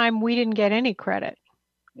long time, we didn't get any credit.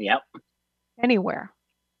 Yep. Anywhere.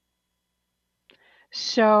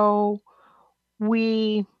 So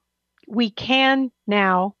we can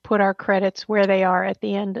now put our credits where they are at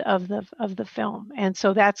the end of the film, and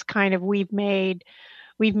so that's kind of we've made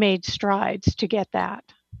strides to get that.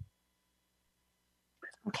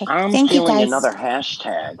 Okay, I'm thank you, feeling guys. another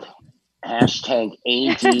hashtag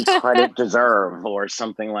AD credit deserve or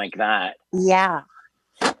something like that. Yeah.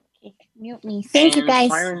 Okay, mute me. Thank you, guys.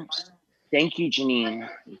 Byron, thank you, Janine.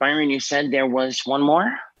 Byron, you said there was one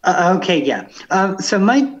more? Okay, yeah. So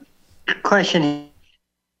my question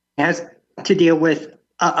has to deal with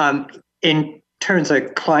in terms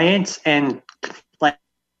of clients and like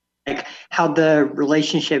how the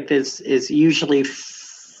relationship is usually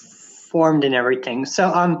formed and everything.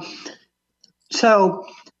 So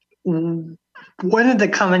one of the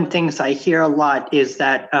common things I hear a lot is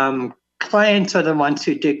that clients are the ones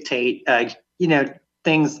who dictate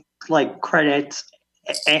things like credits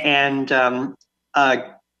and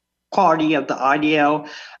quality of the audio.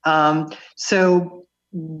 So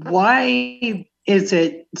why is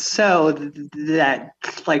it so that,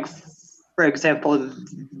 like, for example,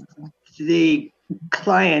 the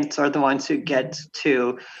clients are the ones who get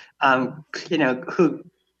to, who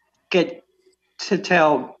get to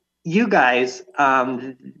tell you guys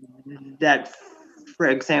that, for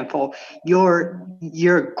example,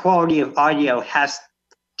 your quality of audio has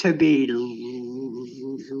to be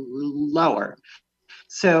lower.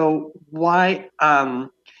 So why?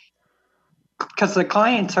 Because the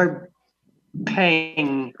clients are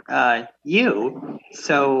paying you,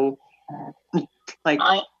 so like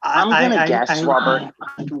I'm gonna guess, Robert.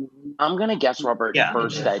 I'm gonna guess, Robert, Yeah.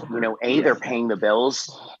 first that A, they're paying the bills,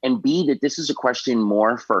 and B, that this is a question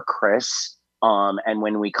more for Chris. And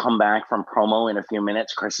when we come back from promo in a few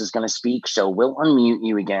minutes, Chris is gonna speak. So we'll unmute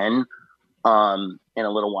you again in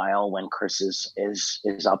a little while when Chris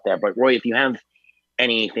is up there. But Roy, if you have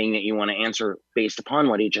anything that you want to answer based upon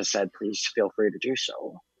what he just said, please feel free to do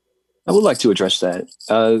so. I would like to address that.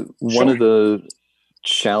 One of the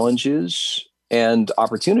challenges and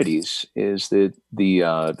opportunities is that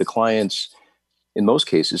the clients, in most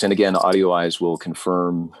cases, and again, Audio Eyes will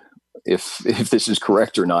confirm if this is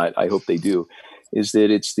correct or not. I hope they do. Is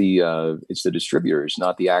that it's the distributors,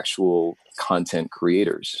 not the actual content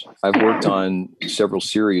creators. I've worked on several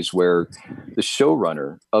series where the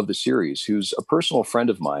showrunner of the series, who's a personal friend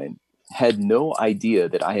of mine, had no idea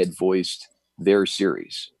that I had voiced their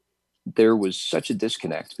series. There was such a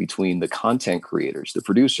disconnect between the content creators, the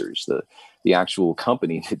producers, the actual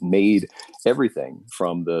company that made everything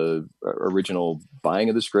from the original buying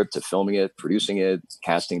of the script to filming it, producing it,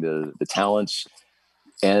 casting the talents,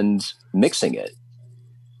 and mixing it.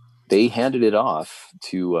 They handed it off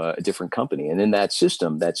to a different company. And in that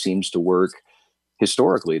system, that seems to work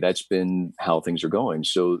historically. That's been how things are going.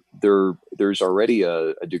 So there's already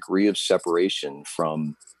a degree of separation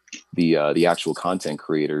from the actual content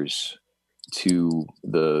creators to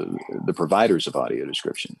the providers of audio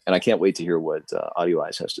description. And I can't wait to hear what Audio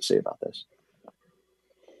Eyes has to say about this.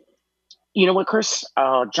 You know what, Chris?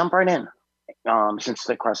 Jump right in since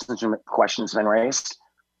the question's been raised.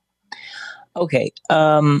 Okay.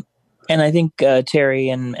 And I think Terry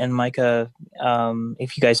and Micah,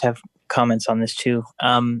 if you guys have comments on this too,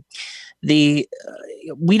 we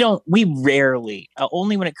rarely,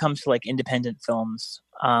 only when it comes to like independent films,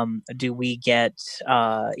 do we get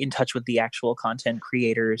in touch with the actual content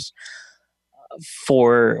creators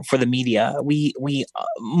for the media. We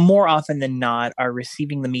more often than not are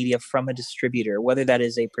receiving the media from a distributor, whether that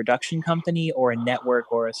is a production company or a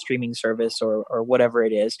network or a streaming service or whatever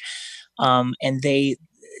it is, and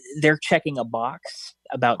they're checking a box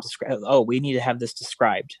about we need to have this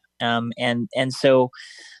described, and so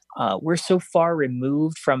we're so far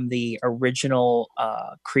removed from the original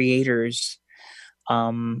creators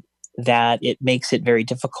that it makes it very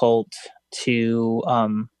difficult to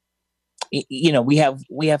we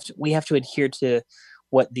have to adhere to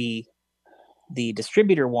what the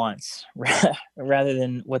distributor wants rather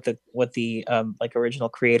than what the like original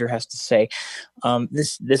creator has to say.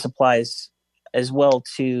 This applies as well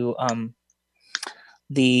to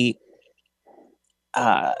the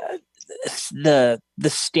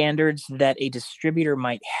standards that a distributor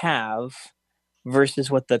might have versus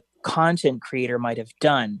what the content creator might have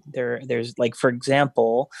done. There's like, for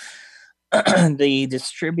example, the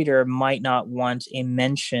distributor might not want a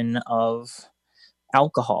mention of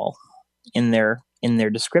alcohol in their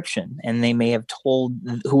description, and they may have told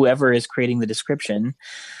whoever is creating the description,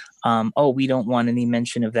 we don't want any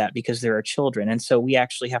mention of that because there are children. And so we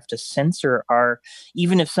actually have to censor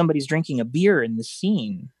even if somebody's drinking a beer in the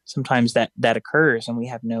scene, sometimes that occurs and we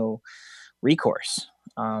have no recourse.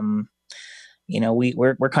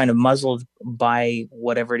 We're kind of muzzled by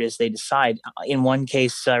whatever it is they decide. In one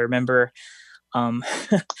case, I remember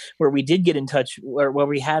where we did get in touch, where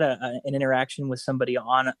we had an interaction with somebody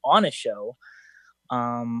on a show,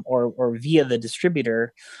 or via the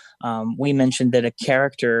distributor. We mentioned that a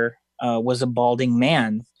character was a balding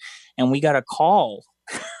man, and we got a call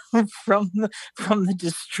from the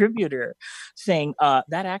distributor saying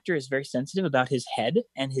that actor is very sensitive about his head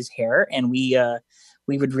and his hair, and we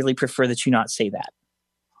would really prefer that you not say that.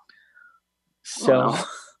 So,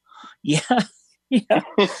 yeah.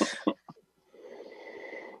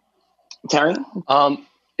 Terry?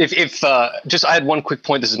 If just I had one quick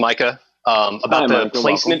point. This is Micah about the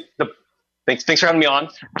placement. Thanks for having me on.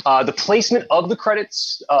 The placement of the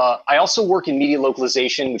credits. I also work in media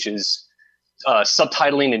localization, which is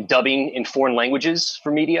subtitling and dubbing in foreign languages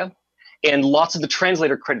for media. and lots of the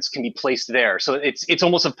translator credits can be placed there. So it's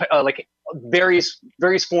almost like various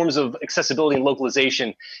forms of accessibility and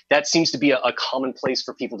localization. That seems to be a common place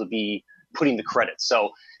for people to be putting the credits.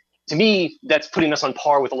 So to me, that's putting us on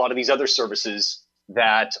par with a lot of these other services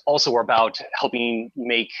that also are about helping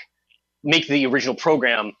make the original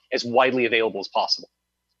program as widely available as possible.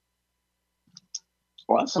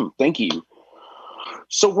 Awesome. Thank you.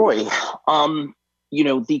 So Roy,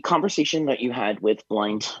 the conversation that you had with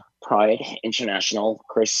Blind Pride International,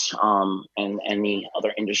 Chris, and the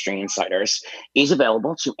other industry insiders is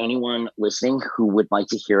available to anyone listening who would like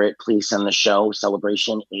to hear it. Please send the show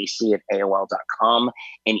celebrationac@aol.com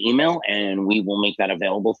an email, and we will make that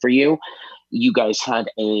available for you. You guys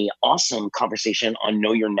had a awesome conversation on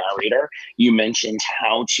Know Your Narrator. You mentioned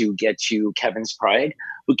how to get to Kevin's Pride,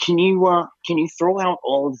 but can you throw out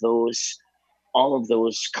all of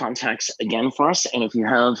those contacts again for us? And if you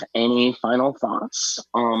have any final thoughts,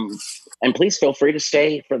 and please feel free to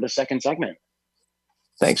stay for the second segment.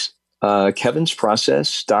 Thanks.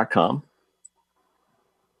 kevinsprocess.com.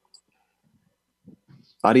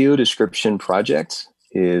 Audio Description Project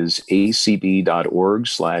is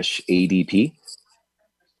acb.org/ADP.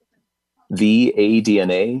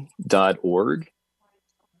 theadna.org.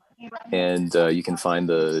 And you can find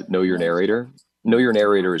the Know Your Narrator. Know Your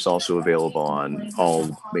Narrator is also available on all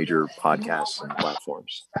major podcasts and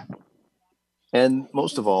platforms. And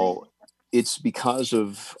most of all, it's because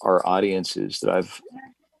of our audiences that I've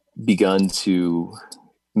begun to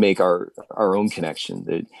make our own connection,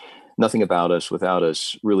 that nothing about us without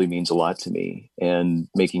us really means a lot to me, and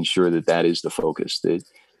making sure that is the focus, that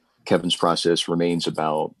Kevin's Process remains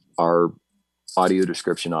about our audio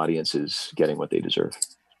description audiences getting what they deserve.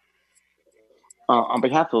 On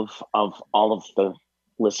behalf of all of the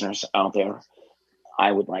listeners out there,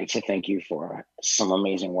 I would like to thank you for some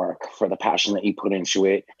amazing work, for the passion that you put into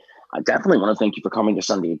it. I definitely want to thank you for coming to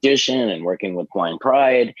Sunday Edition and working with Blind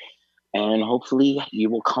Pride. And hopefully you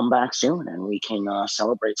will come back soon and we can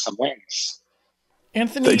celebrate some wins.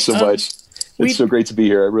 Anthony, thanks so much. It's so great to be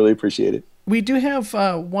here. I really appreciate it. We do have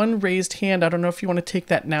one raised hand. I don't know if you want to take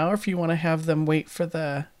that now or if you want to have them wait for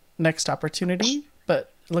the next opportunity,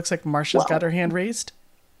 but it looks like Marsha's got her hand raised.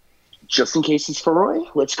 Just in case it's for Roy,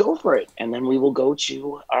 let's go for it. And then we will go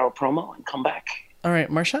to our promo and come back. All right,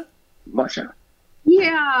 Marsha? Marsha.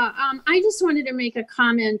 Yeah, I just wanted to make a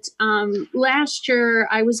comment. Last year,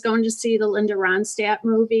 I was going to see the Linda Ronstadt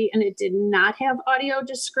movie, and it did not have audio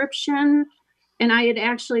description. And I had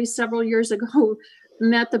actually several years ago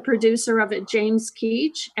met the producer of it, James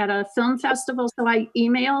Keach, at a film festival. So I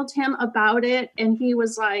emailed him about it, and he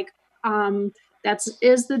was like, that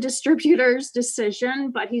is the distributor's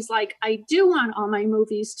decision. But he's like, I do want all my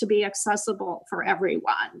movies to be accessible for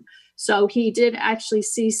everyone. So he did actually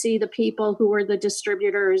CC the people who were the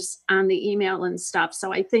distributors on the email and stuff.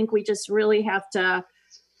 So I think we just really have to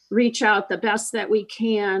reach out the best that we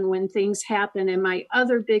can when things happen. And my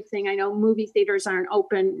other big thing, I know movie theaters aren't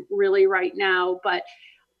open really right now, but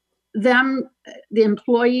the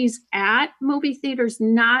employees at movie theaters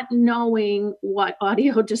not knowing what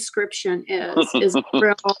audio description is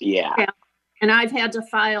real. Yeah. And I've had to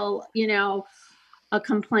file, a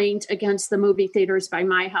complaint against the movie theaters by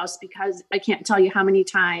my house, because I can't tell you how many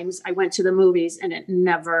times I went to the movies and it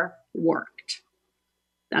never worked.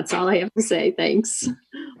 That's all I have to say. Thanks.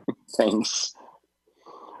 Thanks.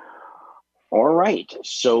 All right.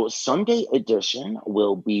 So Sunday Edition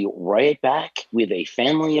will be right back with a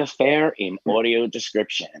family affair in audio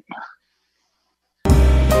description.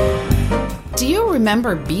 Do you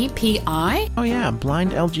remember BPI? Oh yeah,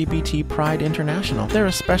 Blind LGBT Pride International. They're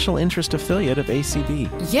a special interest affiliate of ACB.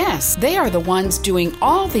 Yes, they are the ones doing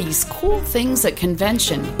all these cool things at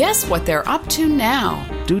convention. Guess what they're up to now?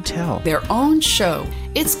 Do tell. Their own show.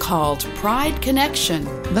 It's called Pride Connection.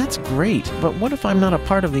 That's great, but what if I'm not a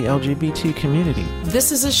part of the LGBT community?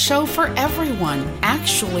 This is a show for everyone.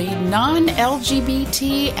 Actually,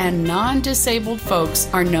 non-LGBT and non-disabled folks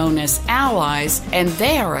are known as allies, and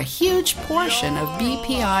they are a huge portion of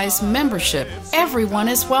BPI's membership. Everyone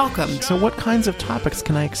is welcome. So what kinds of topics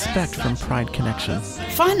can I expect from Pride Connection?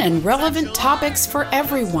 Fun and relevant topics for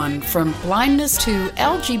everyone, from blindness to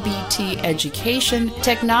LGBT education,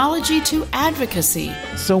 technology to advocacy.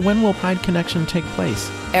 So when will Pride Connection take place?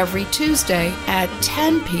 Every Tuesday at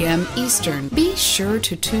 10 p.m. Eastern. Be sure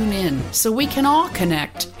to tune in so we can all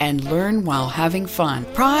connect and learn while having fun.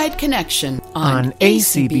 Pride Connection on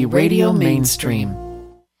ACB Radio Mainstream.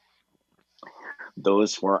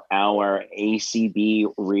 Those were our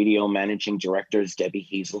ACB radio managing directors, Debbie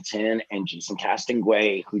Hazelton and Jason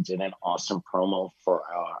Castonguay, who did an awesome promo for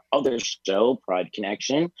our other show, Pride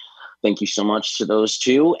Connection. Thank you so much to those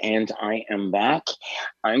two. And I am back.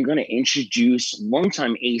 I'm going to introduce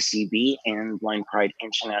longtime ACB and Blind Pride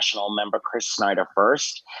International member Chris Snyder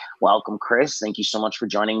first. Welcome, Chris. Thank you so much for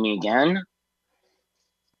joining me again.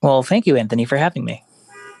 Well, thank you, Anthony, for having me.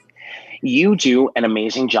 You do an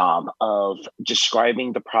amazing job of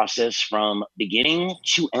describing the process from beginning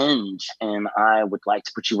to end. And I would like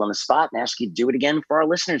to put you on the spot and ask you to do it again for our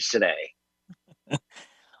listeners today.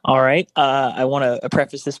 All right. I want to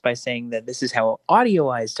preface this by saying that this is how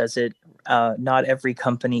AudioEyes does it. Not every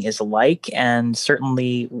company is alike, and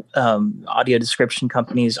certainly audio description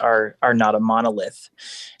companies are not a monolith.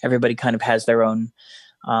 Everybody kind of has their own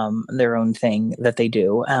thing that they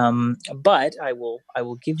do. But I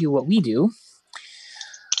will give you what we do.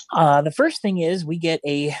 The first thing is we get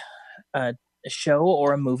a show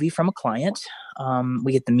or a movie from a client.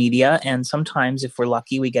 We get the media, and sometimes, if we're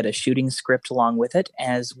lucky, we get a shooting script along with it,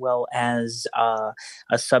 as well as a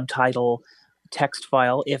subtitle text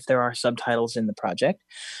file if there are subtitles in the project.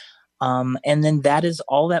 And then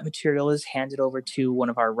all that material is handed over to one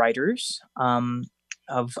of our writers,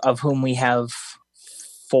 of whom we have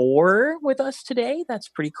 4 with us today. That's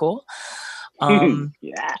pretty cool.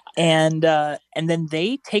 Yeah. And then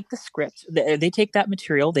they take the script, they take that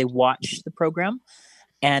material, they watch the program,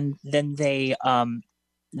 and then they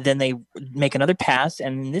make another pass,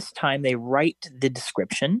 and this time they write the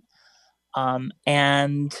description.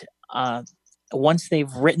 And once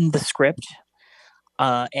they've written the script,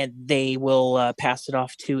 and they will pass it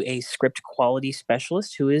off to a script quality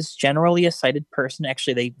specialist, who is generally a sighted person.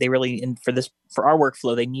 Actually, they really, for our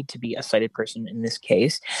workflow, they need to be a sighted person in this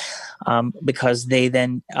case, because they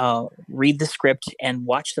then read the script and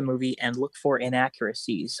watch the movie and look for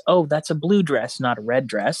inaccuracies. Oh, that's a blue dress, not a red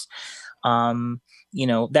dress.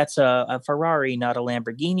 That's a Ferrari, not a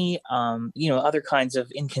Lamborghini. Other kinds of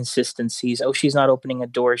inconsistencies. Oh, she's not opening a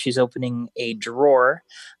door, she's opening a drawer.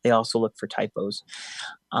 They also look for typos.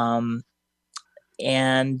 And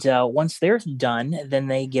once they're done, then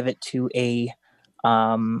they give it to a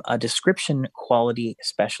description quality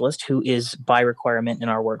specialist, who is by requirement in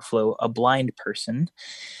our workflow a blind person.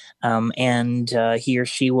 And he or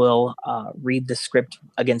she will read the script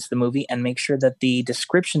against the movie and make sure that the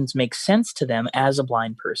descriptions make sense to them as a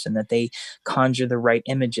blind person, that they conjure the right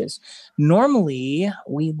images. Normally,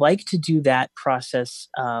 we like to do that process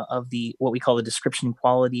of what we call the description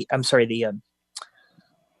quality. I'm sorry, the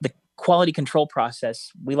quality control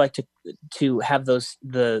process. We like to have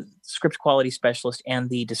the script quality specialist and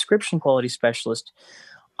the description quality specialist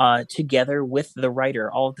together with the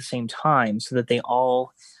writer all at the same time, so that they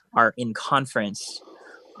all are in conference.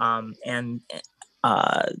 With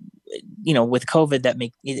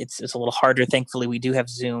COVID, it's a little harder. Thankfully, we do have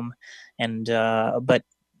Zoom, but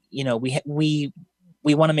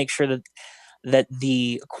we want to make sure that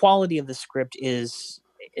the quality of the script is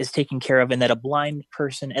taken care of, and that a blind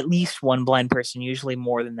person, at least one blind person, usually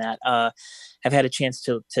more than that, have had a chance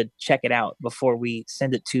to check it out before we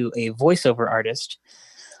send it to a voiceover artist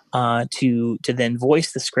to then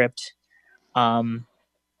voice the script.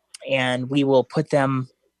 And we will put them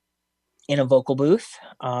in a vocal booth.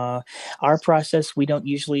 Our process, we don't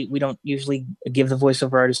usually give the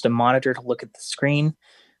voiceover artist a monitor to look at the screen.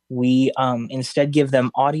 We instead give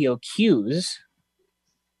them audio cues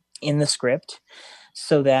in the script,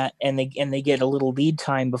 so that and they get a little lead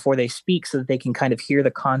time before they speak, so that they can kind of hear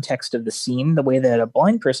the context of the scene the way that a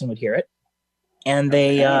blind person would hear it. And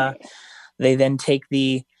they then take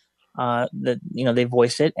they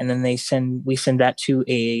voice it, and then we send that to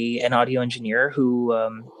an audio engineer who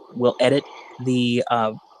will edit the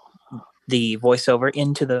voiceover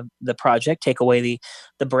into the project, take away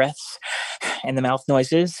the breaths and the mouth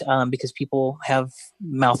noises, because people have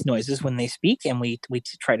mouth noises when they speak, and we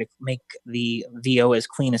try to make the VO as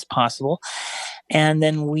clean as possible. And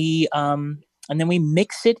then we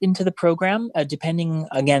mix it into the program, depending,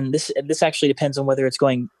 again, this actually depends on whether it's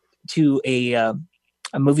going to a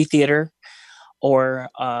movie theater, or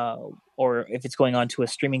if it's going on to a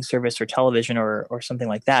streaming service or television or something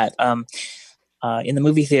like that. In the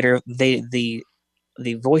movie theater, the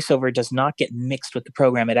voiceover does not get mixed with the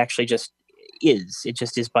program. It actually just is. It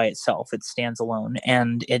just is by itself. It stands alone,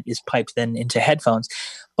 and it is piped then into headphones.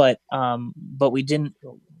 But we didn't.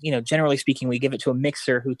 Generally speaking, we give it to a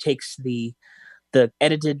mixer who takes the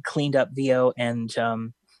edited, cleaned up VO and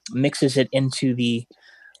mixes it into the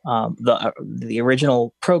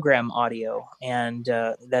original program audio, and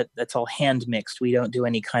that's all hand mixed. We don't do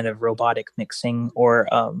any kind of robotic mixing or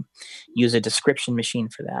use a description machine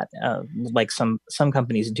for that, like some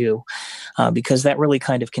companies do, because that really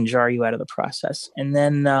kind of can jar you out of the process. And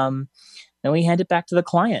then we hand it back to the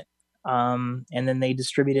client. and then they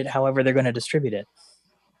distribute it however they're going to distribute it.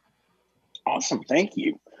 Awesome. Thank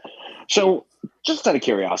you. So just out of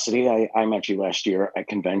curiosity, I met you last year at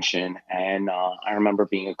convention, and I remember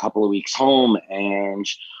being a couple of weeks home and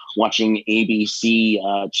watching ABC,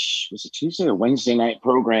 was it Tuesday or Wednesday night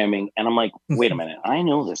programming? And I'm like, wait a minute, I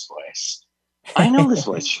know this voice. I know this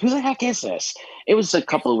voice. Who the heck is this? It was a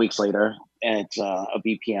couple of weeks later at a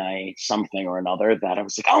BPI something or another that I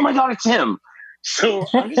was like, oh my God, it's him. So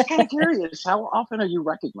I'm just kind of curious, how often are you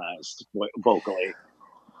recognized vocally?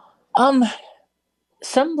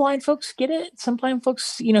 Some blind folks get it. Some blind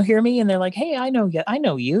folks, hear me and they're like, "Hey, I know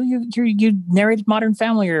you. You narrated Modern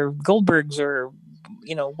Family or Goldbergs or,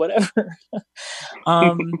 whatever."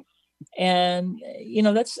 And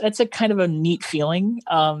that's a kind of a neat feeling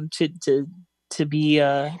to be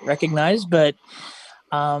recognized. But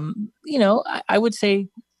I would say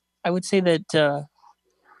that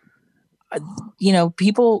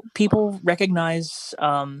people recognize.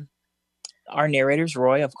 Our narrators,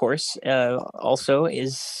 Roy, of course, also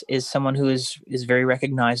is someone who is very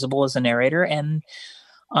recognizable as a narrator, and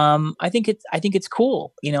I think it's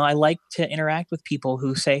cool. I like to interact with people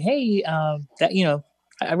who say, "Hey, that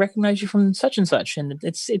I recognize you from such and such," and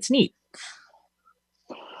it's neat.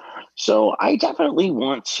 So I definitely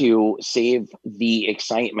want to save the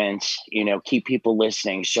excitement, keep people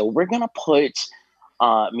listening. So we're gonna put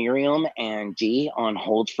Miriam and Dee on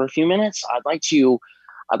hold for a few minutes. I'd like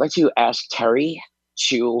to ask Terry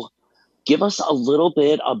to give us a little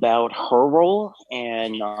bit about her role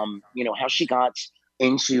and, how she got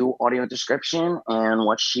into audio description and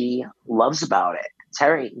what she loves about it.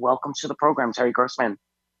 Terry, welcome to the program, Terry Grossman.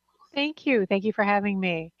 Thank you. Thank you for having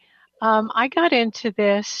me. I got into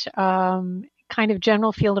this kind of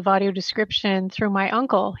general field of audio description through my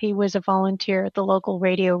uncle. He was a volunteer at the local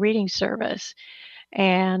radio reading service,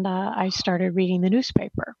 and I started reading the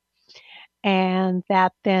newspaper. And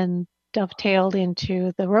that then dovetailed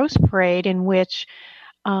into the Rose Parade, in which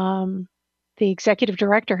the executive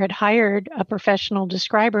director had hired a professional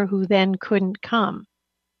describer who then couldn't come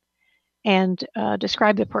and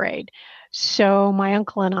describe the parade. So my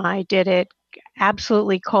uncle and I did it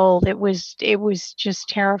absolutely cold. It was just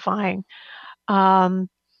terrifying. And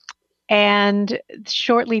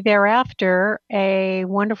shortly thereafter, a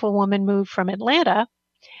wonderful woman moved from Atlanta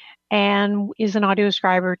and is an audio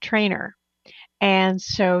describer trainer. And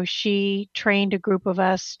so she trained a group of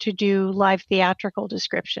us to do live theatrical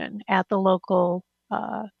description at the local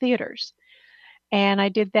theaters. And I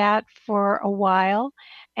did that for a while.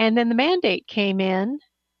 And then the mandate came in,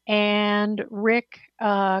 and Rick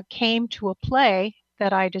came to a play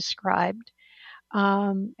that I described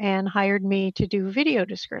and hired me to do video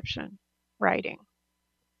description writing.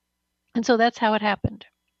 And so that's how it happened.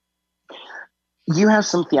 You have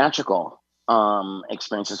some theatrical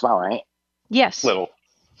experience as well, right? Yes. Little.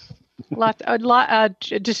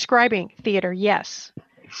 Describing theater, yes.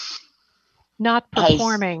 Not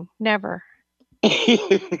performing, never.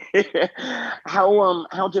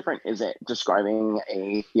 How different is it describing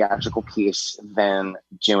a theatrical piece than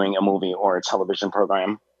doing a movie or a television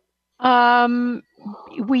program?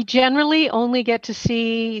 We generally only get to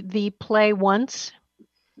see the play once.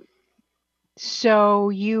 So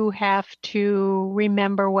you have to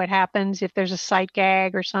remember what happens if there's a sight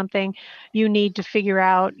gag or something. You need to figure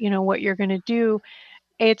out, what you're going to do.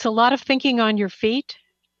 It's a lot of thinking on your feet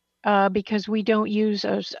because we don't use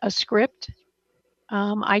a script.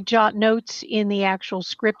 I jot notes in the actual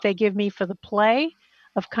script they give me for the play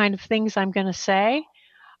of kind of things I'm going to say.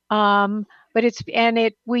 But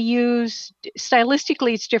we use,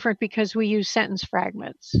 stylistically, it's different because we use sentence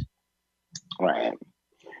fragments. Right.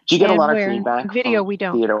 Do you get a lot of feedback? Video, we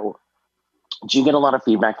don't. Theater? Do you get a lot of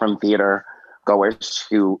feedback from theater goers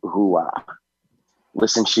who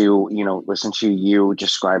listen to you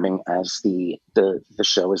describing as the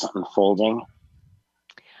show is unfolding?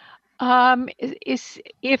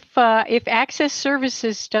 If Access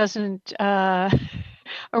Services doesn't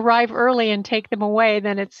arrive early and take them away,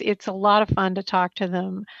 then it's a lot of fun to talk to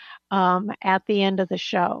them at the end of the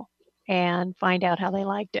show and find out how they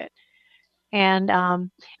liked it.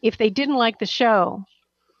 And if they didn't like the show,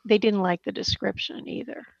 they didn't like the description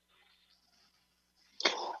either.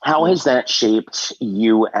 How has that shaped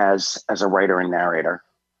you as a writer and narrator?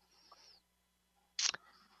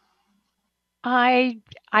 I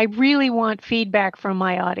really want feedback from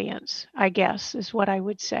my audience, I guess, is what I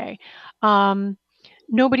would say.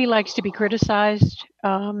 Nobody likes to be criticized.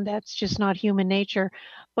 That's just not human nature.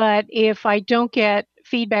 But if I don't get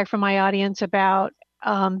feedback from my audience about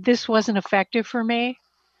this wasn't effective for me,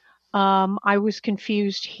 I was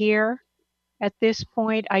confused here, at this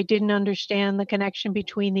point. I didn't understand the connection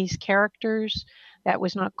between these characters. That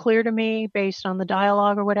was not clear to me based on the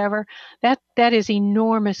dialogue or whatever. That is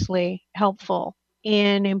enormously helpful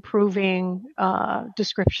in improving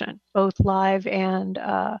description, both live and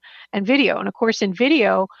video. And of course, in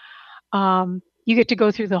video, you get to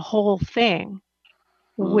go through the whole thing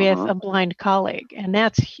with a blind colleague, and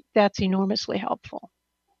that's enormously helpful.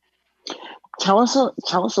 Tell us a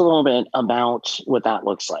little bit about what that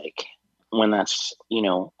looks like when that's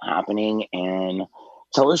happening, and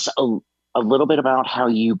tell us a little bit about how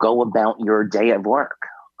you go about your day of work,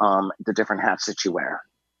 the different hats that you wear.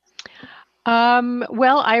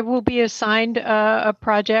 Well, I will be assigned a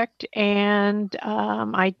project, and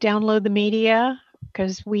I download the media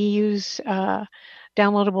because we use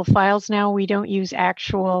downloadable files now. We don't use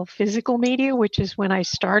actual physical media, which is when I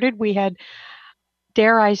started. We had,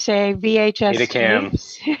 dare I say, VHS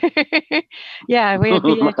tapes. Yeah, we had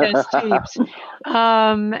VHS tapes.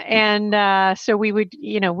 So we would,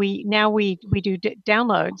 we do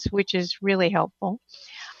downloads, which is really helpful.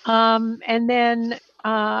 And then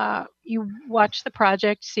you watch the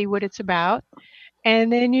project, see what it's about, and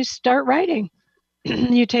then you start writing.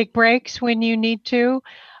 You take breaks when you need to.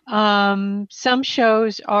 Some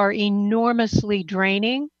shows are enormously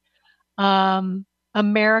draining.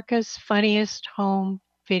 America's Funniest Home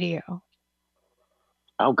Video.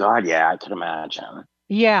 Oh God, yeah, I can imagine.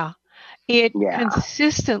 Yeah, it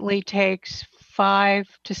consistently takes 5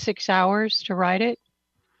 to 6 hours to write it.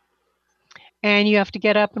 And you have to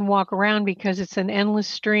get up and walk around because it's an endless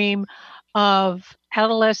stream of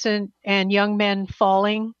adolescent and young men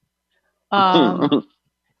falling.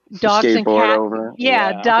 Dogs and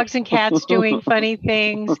cats. Dogs and cats doing funny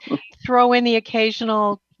things. Throw in the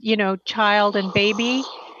occasional, child and baby,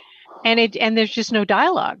 and there's just no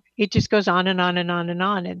dialogue. It just goes on and on and on and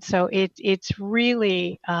on. And so it's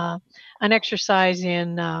really an exercise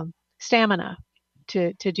in stamina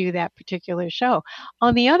to do that particular show.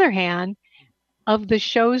 On the other hand, of the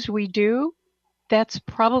shows we do, that's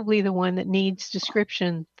probably the one that needs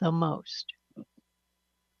description the most.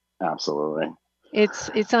 Absolutely.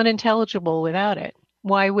 It's unintelligible without it.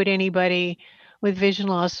 Why would anybody with vision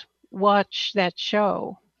loss watch that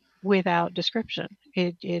show without description?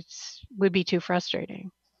 It would be too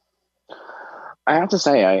frustrating. I have to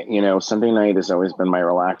say, Sunday night has always been my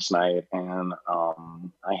relaxed night, and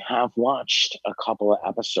I have watched a couple of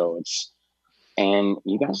episodes, and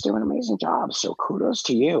you guys do an amazing job. So kudos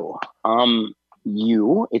to you.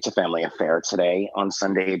 It's a family affair today on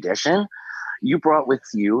Sunday Edition. You brought with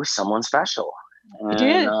you someone special. I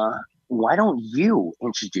did. Why don't you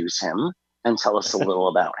introduce him and tell us a little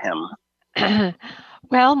about him?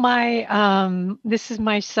 Well, this is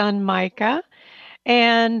my son Micah,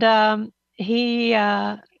 and he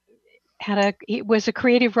was a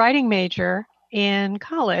creative writing major in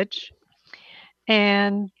college,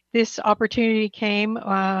 and this opportunity came.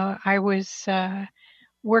 I was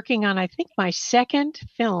working on, I think, my second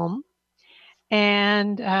film,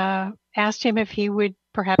 and asked him if he would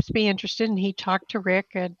perhaps be interested, and he talked to Rick,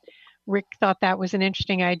 and Rick thought that was an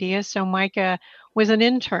interesting idea. So Micah was an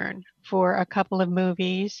intern for a couple of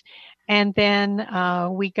movies, and then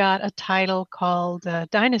we got a title called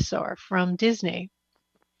Dinosaur from Disney.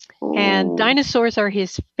 Ooh. And dinosaurs are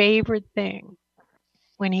his favorite thing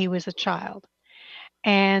when he was a child.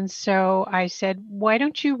 And so I said, why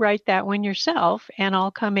don't you write that one yourself, and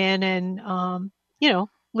I'll come in and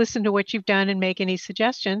listen to what you've done and make any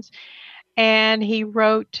suggestions. And he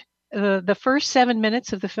wrote the first 7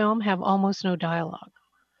 minutes of the film have almost no dialogue.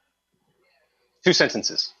 2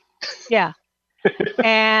 sentences. Yeah.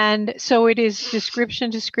 And so it is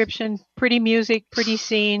description, pretty music, pretty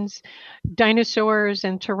scenes, dinosaurs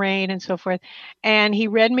and terrain and so forth. And he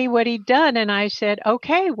read me what he'd done, and I said,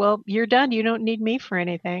 okay, well, you're done. You don't need me for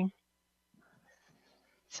anything.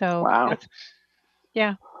 So, wow.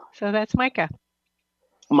 So that's Micah.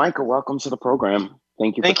 Micah, welcome to the program.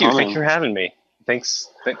 Thank you for coming. Thank you for having me. Thanks.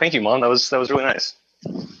 Thank you, Mom. That was really nice.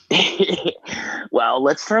 Well,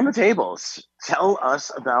 let's turn the tables. Tell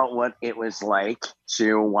us about what it was like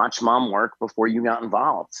to watch Mom work before you got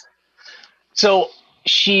involved. So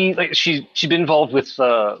she'd been involved with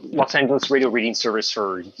Los Angeles Radio Reading Service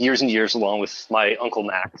for years and years, along with my uncle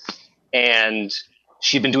Max, and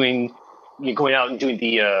she'd been going out and doing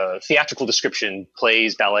the theatrical description,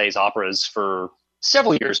 plays, ballets, operas for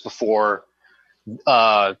several years before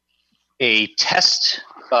a test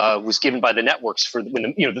was given by the networks for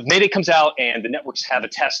when the Mayday comes out, and the networks have a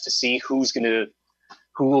test to see who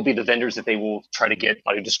will be the vendors that they will try to get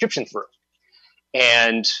audio description through.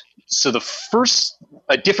 And so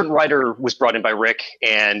a different writer was brought in by Rick,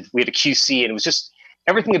 and we had a QC, and it was just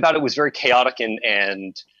everything about it was very chaotic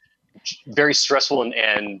and very stressful.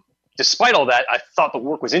 And despite all that, I thought the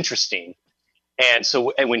work was interesting. And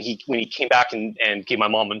so when he came back and gave my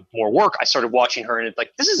mom more work, I started watching her, and it's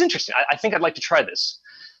like, this is interesting. I think I'd like to try this.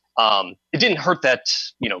 It didn't hurt that,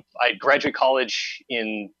 I graduated college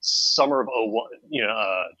in summer of 01,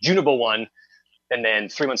 June of 01, and then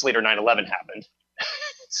 3 months later, 9/11 happened.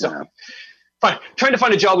 So trying to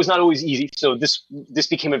find a job was not always easy. So this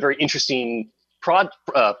became a very interesting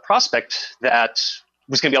prospect that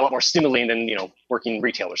was going to be a lot more stimulating than, working in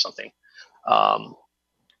retail or something.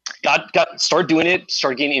 Started doing it,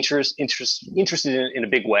 started getting interested in a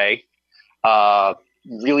big way.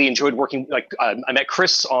 Really enjoyed working. I met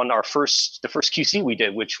Chris on the first QC we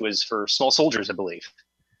did, which was for Small Soldiers, I believe.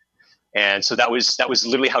 And so that was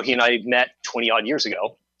literally how he and I met 20 odd years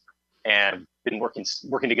ago, and been working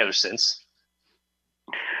together since.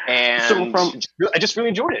 And I just really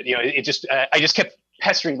enjoyed it. I just kept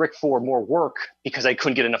pestering Rick for more work because I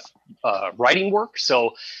couldn't get enough writing work.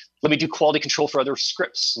 So let me do quality control for other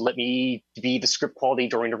scripts. Let me be the script quality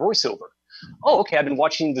during the voiceover. Oh, okay. I've been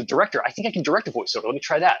watching the director. I think I can direct a voiceover. Let me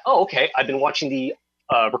try that. Oh, okay. I've been watching the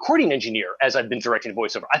recording engineer as I've been directing a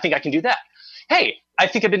voiceover. I think I can do that. Hey, I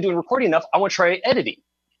think I've been doing recording enough. I want to try editing.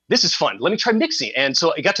 This is fun. Let me try mixing. And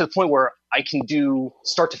so it got to the point where I can do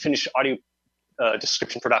start to finish audio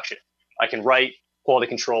description production. I can write, quality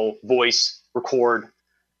control, voice, record,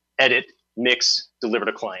 edit, mix, deliver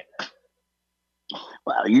to client.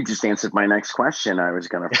 Well, you just answered my next question. I was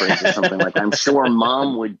going to phrase it something like, I'm sure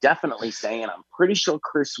Mom would definitely say, and I'm pretty sure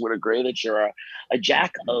Chris would agree, that you're a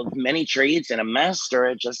jack of many trades and a master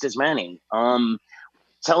at just as many.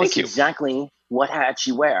 Tell us exactly what hats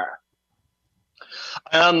you wear.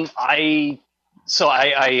 I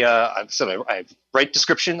write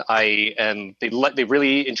description. They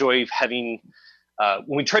really enjoy having.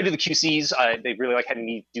 When we try to do the QCs, they really like having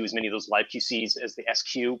me do as many of those live QCs as the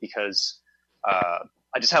SQ because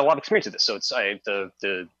I just have a lot of experience with this. So it's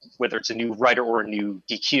whether it's a new writer or a new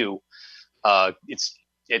DQ,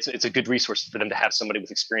 it's a good resource for them to have somebody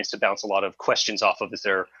with experience to bounce a lot of questions off of as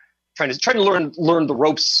they're trying to learn the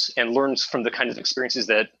ropes and learn from the kind of experiences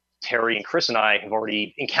that Terry and Chris and I have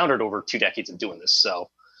already encountered over 2 decades of doing this.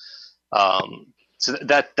 So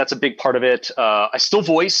that's a big part of it. I still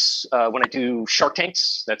voice when I do Shark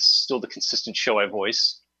Tanks. That's still the consistent show I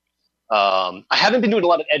voice. I haven't been doing a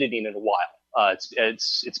lot of editing in a while.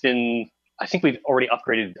 It's been, I think we've already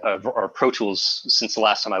upgraded our Pro Tools since the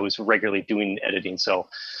last time I was regularly doing editing,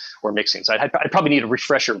 or mixing. So I'd probably need a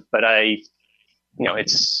refresher, but I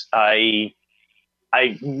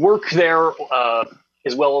work there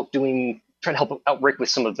as well, trying to help out Rick with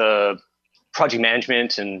some of the project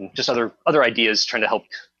management and just other ideas, trying to help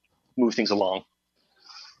move things along.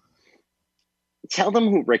 Tell them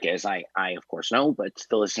who Rick is. I of course know, but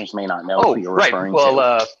the listeners may not know who you're referring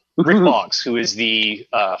to. Rick Boggs, who is the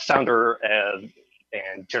founder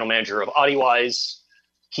and general manager of AudioWise.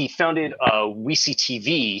 He founded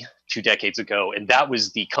WeCTV 2 decades ago, and that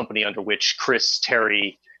was the company under which Chris,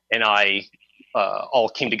 Terry, and I all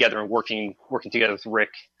came together and working together with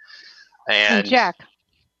Rick and Jack.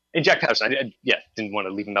 And Jack Patterson. I didn't want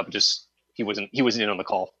to leave him out, but just he wasn't in on the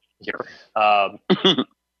call here.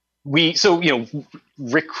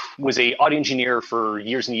 Rick was a audio engineer for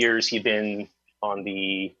years and years. He'd been on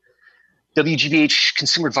the WGBH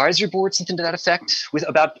Consumer Advisory Board, something to that effect,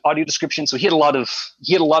 about audio description. So he had a lot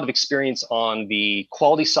of experience on the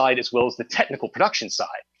quality side as well as the technical production side.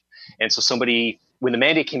 And so when the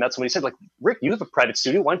mandate came out, somebody said, like, Rick, you have a private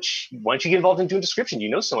studio. Why don't you get involved in doing description? You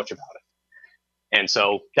know so much about it. And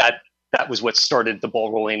so that was what started the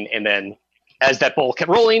ball rolling. And then as that ball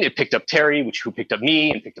kept rolling, it picked up Terry, who picked up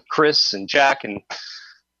me and picked up Chris and Jack. And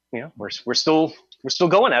we're still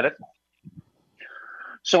going at it.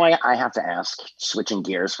 So I have to ask, switching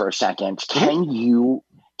gears for a second, can you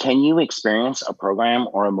experience a program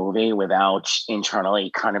or a movie without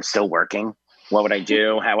internally kind of still working? What would I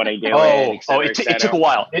do? How would I do it? It took a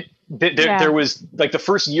while. There was like the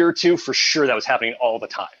first year or two for sure that was happening all the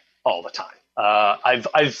time.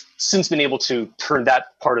 I've since been able to turn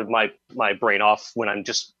that part of my brain off when I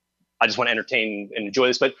just want to entertain and enjoy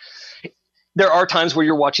this. But there are times where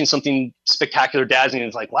you're watching something spectacular, dazzling, and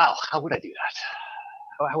it's like, wow, how would I do that?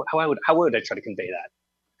 How would I try to convey that?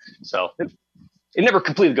 So it never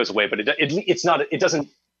completely goes away, but it doesn't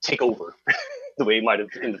take over the way it might have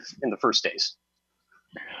in the first days.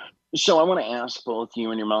 So I want to ask both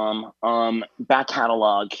you and your mom, back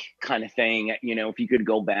catalog kind of thing, if you could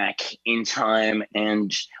go back in time,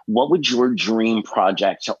 and what would your dream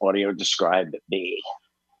project to audio describe be?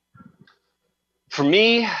 For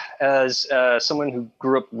me, as someone who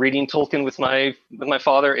grew up reading Tolkien with my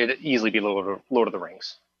father, it'd easily be Lord of the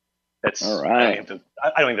Rings. That's all right. I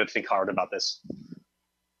don't even have to think hard about this.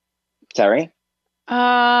 Terry?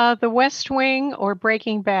 The West Wing or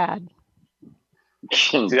Breaking Bad?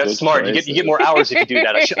 See, that's smart. You get more hours if you do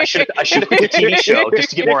that. I should have picked a TV show just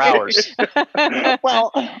to get more hours.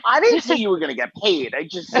 Well, I didn't say you were going to get paid. I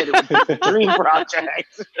just said it was a dream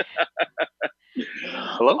project.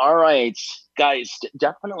 Hello? All right, guys,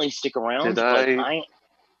 definitely stick around.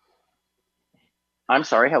 I'm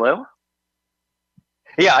sorry. Hello?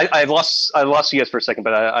 Yeah, I lost you guys for a second,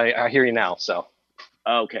 but I hear you now. So.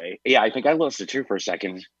 Okay. Yeah, I think I lost it too for a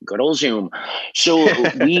second. Good old Zoom. So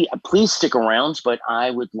please stick around, but I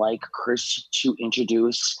would like Chris to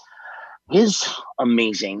introduce his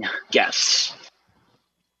amazing guests.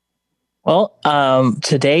 Well,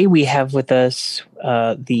 today we have with us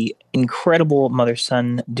the incredible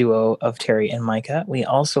mother-son duo of Terry and Micah. We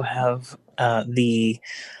also have the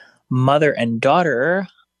mother and daughter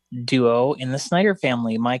duo in the Snyder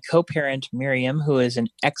family. My co-parent Miriam, who is an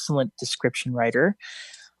excellent description writer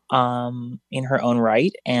in her own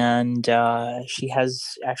right, and she has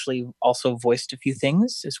actually also voiced a few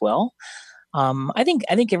things as well. I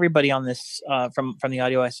think everybody on this from the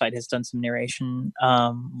audio side has done some narration,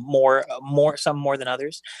 some more than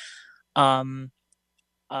others. And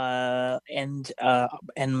our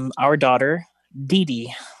daughter Dee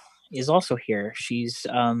Dee is also here. She's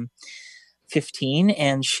 15,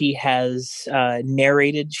 and she has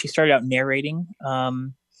narrated. She started out narrating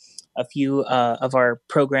a few of our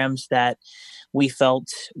programs that we felt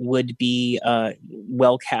would be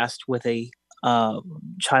well cast with a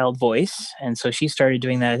child voice, and so she started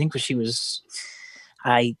doing that. I think when she was,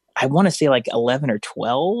 I want to say like 11 or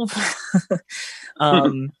 12.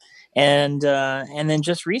 And then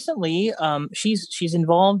just recently, she's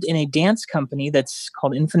involved in a dance company that's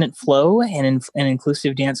called Infinite Flow, an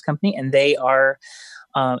inclusive dance company, and they are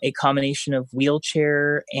a combination of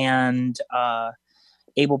wheelchair and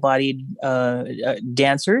able-bodied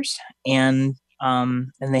dancers, and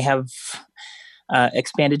they have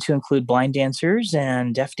expanded to include blind dancers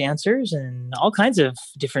and deaf dancers and all kinds of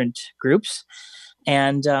different groups.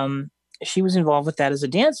 And she was involved with that as a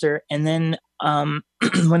dancer, and then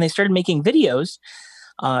when they started making videos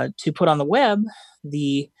to put on the web,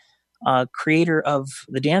 the creator of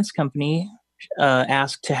the dance company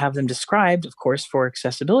asked to have them described, of course, for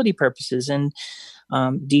accessibility purposes. And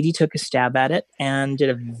Dee Dee took a stab at it and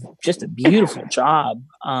did just a beautiful job.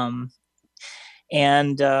 And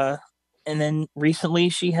then recently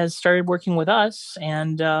she has started working with us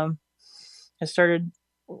and has started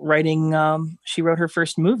writing. She wrote her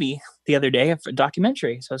first movie the other day, a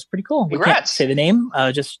documentary. So it's pretty cool. Congrats. We can't say the name,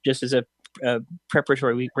 just as a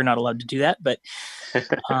preparatory. We're not allowed to do that, but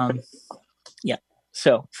yeah.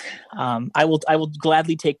 So I will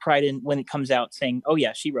gladly take pride in when it comes out saying, "Oh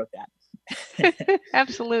yeah, she wrote that."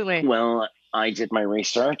 Absolutely. Well, I did my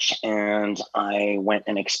research and I went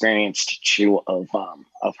and experienced two of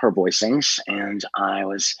her voicings, and I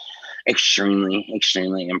was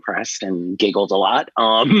extremely impressed and giggled a lot.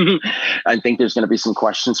 I think there's going to be some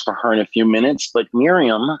questions for her in a few minutes, but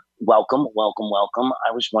Miriam, welcome.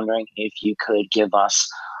 I was wondering if you could give us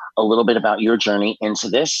a little bit about your journey into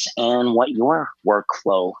this and what your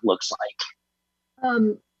workflow looks like.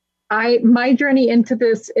 My journey into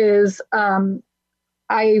this is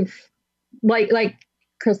I've like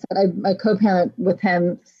Chris said, I'm a co-parent with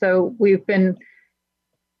him, so we've been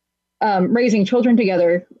raising children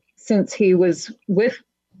together since he was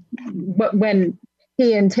when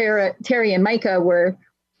he and Terry and Micah were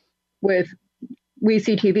with We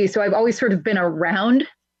See TV. So I've always sort of been around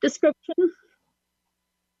description.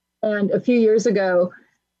 And a few years ago,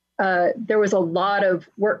 there was a lot of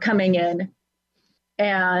work coming in,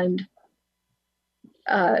 and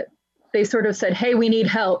they sort of said, "Hey, we need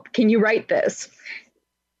help. Can you write this?"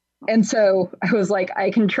 And so I was like,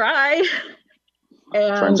 "I can try."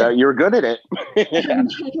 And turns out you're good at it.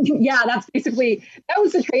 Yeah, that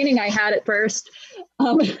was the training I had at first.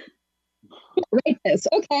 Write this,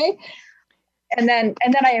 okay. And then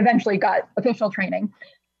I eventually got official training.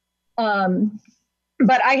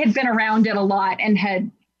 But I had been around it a lot and had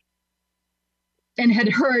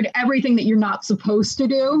heard everything that you're not supposed to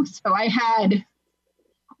do. So I had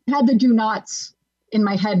the do nots in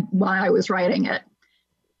my head while I was writing it.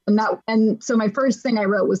 And so my first thing I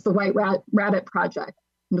wrote was the White Rabbit Project.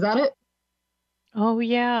 Was that it? Oh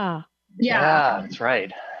yeah. Yeah, that's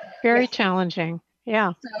right. Very challenging.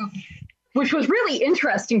 Yeah. So, which was really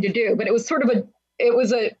interesting to do, but it was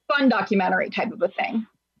a fun documentary type of a thing.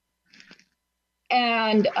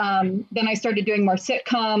 And then I started doing more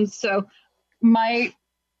sitcoms. So my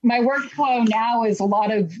workflow now is a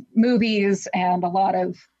lot of movies and a lot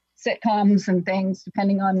of sitcoms and things,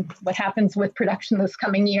 depending on what happens with production this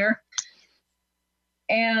coming year.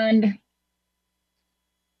 And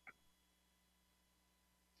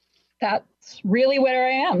that's really where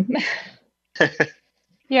I am.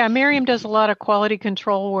 Yeah, Miriam does a lot of quality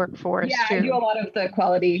control work for us. Yeah, too. I do a lot of the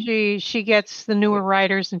quality. She gets the newer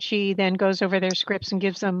writers, and she then goes over their scripts and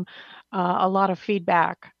gives them a lot of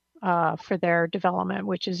feedback for their development,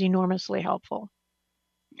 which is enormously helpful.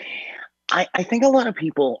 I think a lot of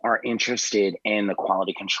people are interested in the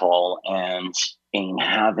quality control and in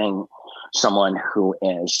having someone who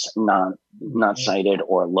is not sighted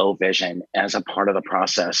or low vision as a part of the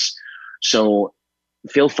process. So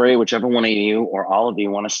feel free, whichever one of you or all of you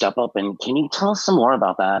want to step up, and can you tell us some more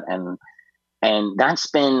about that? And that's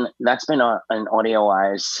been an Audio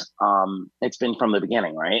Eyes. It's been from the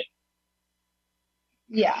beginning, right?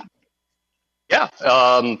 Yeah. Yeah.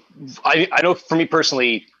 I know for me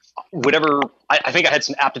personally, I think I had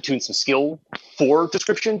some aptitude and some skill for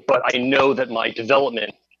description, but I know that my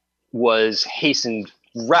development was hastened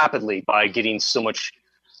rapidly by getting so much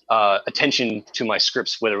attention to my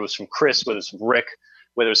scripts, whether it was from Chris, whether it's from Rick,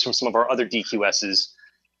 whether it's from some of our other DQSs.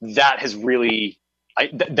 That has really,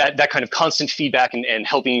 that kind of constant feedback and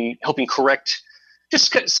helping correct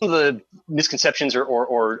just some of the misconceptions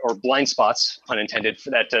or blind spots, pun intended, for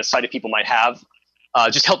that sighted people might have.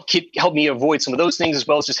 Just help me avoid some of those things, as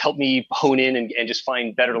well as just help me hone in and just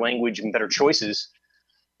find better language and better choices.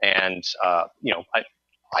 And I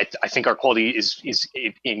think our quality is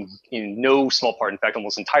in no small part, in fact,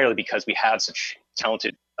 almost entirely because we have such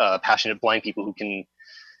talented, passionate blind people who can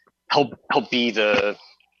help be the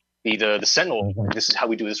sentinel. This is how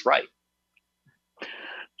we do this right.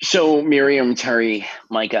 So Miriam, Terry,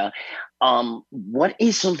 Micah, what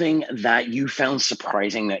is something that you found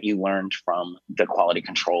surprising that you learned from the quality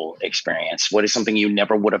control experience? What is something you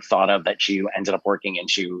never would have thought of that you ended up working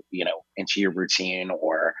into your routine,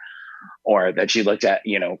 or that you looked at,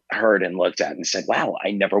 heard and looked at and said, wow, I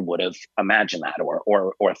never would have imagined that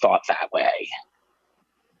or thought that way?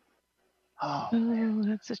 Oh,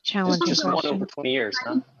 that's a challenge. Just one over 20 years,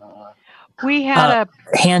 huh? We had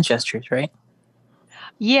hand gestures, right?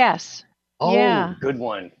 Yes. Oh, yeah. Good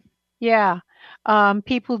one. Yeah.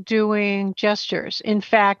 People doing gestures. In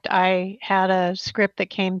fact, I had a script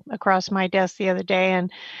that came across my desk the other day,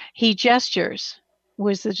 and he gestures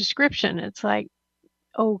was the description. It's like,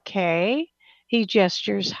 okay, he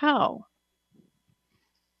gestures how?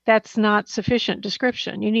 That's not sufficient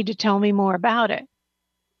description. You need to tell me more about it.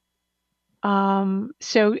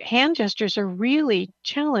 So hand gestures are really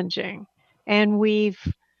challenging, and we've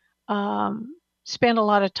spent a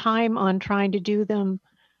lot of time on trying to do them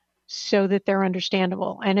so that they're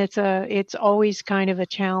understandable, and it's always kind of a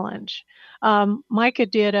challenge. Micah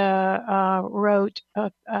wrote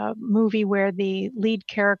a movie where the lead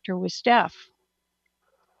character was deaf,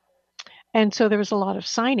 and so there was a lot of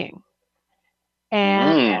signing.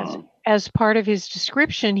 And as part of his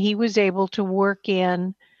description, he was able to work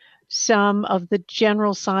in some of the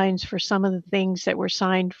general signs for some of the things that were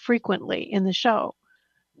signed frequently in the show.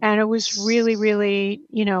 And it was really, really,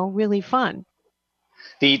 really fun.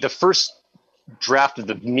 The first draft of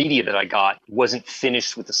the media that I got wasn't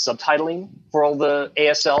finished with the subtitling for all the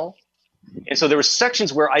ASL. And so there were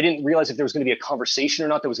sections where I didn't realize if there was going to be a conversation or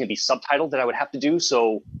not that was going to be subtitled that I would have to do.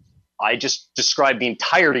 So I just described the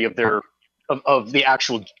entirety of the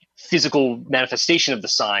actual physical manifestation of the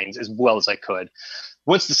signs as well as I could.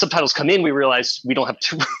 Once the subtitles come in, we realized we don't have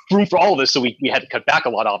room for all of this, so we had to cut back a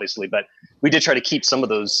lot, obviously. But we did try to keep some of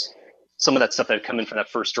that stuff that had come in from that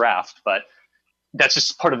first draft. But that's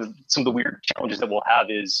just part of some of the weird challenges that we'll have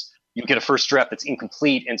is you get a first draft that's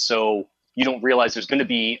incomplete, and so you don't realize there's going to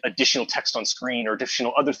be additional text on screen or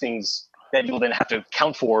additional other things that you'll then have to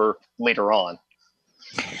account for later on.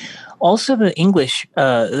 Also, the English,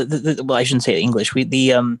 well, I shouldn't say English.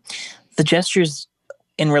 The gestures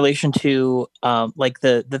in relation to like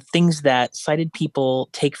the things that sighted people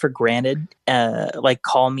take for granted, like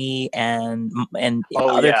call me and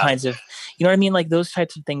other kinds of, you know what I mean? Like those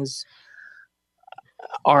types of things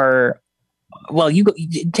are, well, you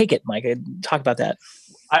take it, Mike. Talk about that.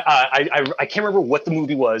 I can't remember what the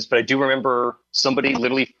movie was, but I do remember somebody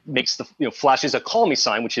literally makes flashes a call me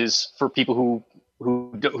sign, which is for people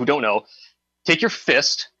who don't know, take your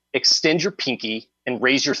fist, extend your pinky, and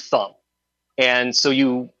raise your thumb. And so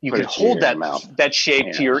you can hold that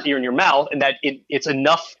shape to your ear and your mouth, and that it's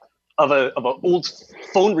enough of an old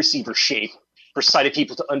phone receiver shape for sighted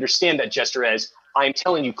people to understand that gesture as, I'm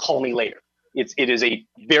telling you, call me later. It is a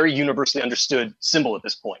very universally understood symbol at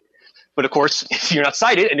this point. But of course, if you're not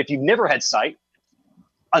sighted, and if you've never had sight,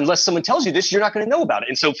 unless someone tells you this, you're not going to know about it.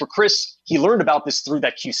 And so for Chris, he learned about this through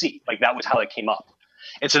that QC. Like that was how it came up.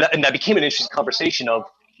 And so that became an interesting conversation of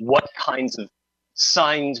what kinds of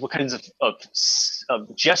signs, what kinds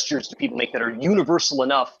of gestures do people make that are universal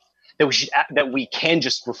enough that we can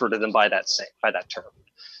just refer to them by that term.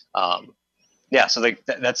 So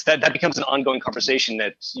that becomes an ongoing conversation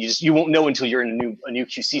that you won't know until you're in a new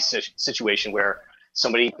QC situation where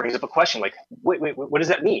somebody brings up a question like, wait, what does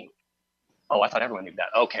that mean? Oh, I thought everyone knew that.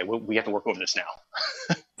 Okay, we have to work over this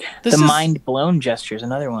now. The mind blown gesture is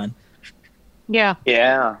another one. Yeah.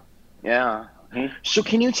 Yeah. So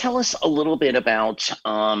can you tell us a little bit about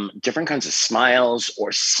different kinds of smiles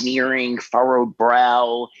or sneering, furrowed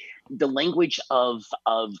brow, the language of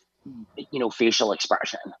facial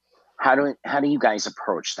expression? How do you guys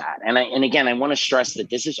approach that? And again, I want to stress that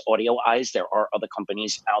this is Audio Eyes. There are other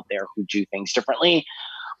companies out there who do things differently,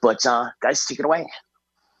 but guys, take it away.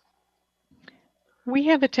 We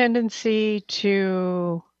have a tendency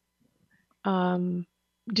to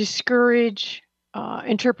discourage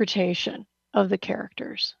interpretation of the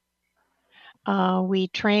characters. We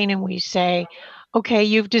train and we say, okay,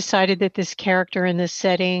 you've decided that this character in this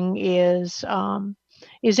setting is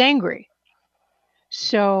angry.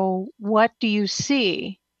 So what do you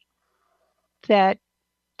see that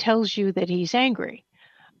tells you that he's angry?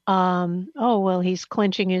 Oh, well, he's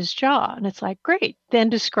clenching his jaw. And it's like, great, then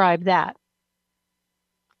describe that.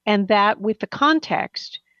 And that with the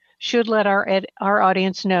context should let our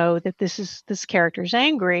audience know that this character's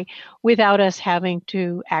angry without us having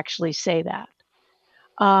to actually say that.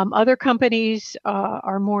 Other companies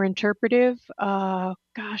are more interpretive.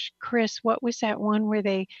 Gosh, Chris, what was that one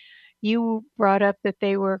where you brought up that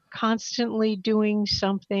they were constantly doing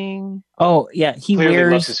something? Oh, yeah. He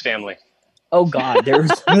clearly loves his family. Oh God,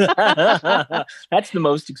 that's the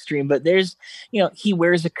most extreme, but there's, he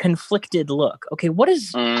wears a conflicted look. Okay. What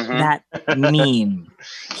does that mean?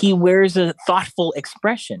 He wears a thoughtful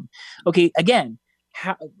expression. Okay. Again,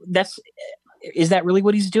 is that really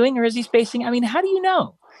what he's doing, or is he spacing? I mean, how do you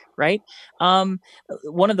know? Right.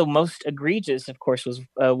 One of the most egregious, of course,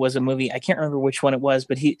 was a movie. I can't remember which one it was,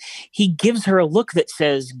 but he gives her a look that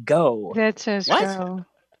says "go." That says what? Go.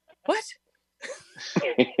 What?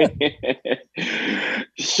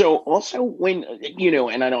 So also when,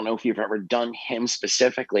 and I don't know if you've ever done him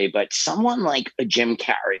specifically, but someone like a Jim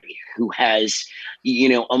Carrey who has,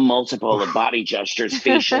 a multiple of body gestures,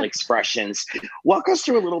 facial expressions, walk us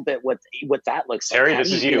through a little bit what that looks like. Harry,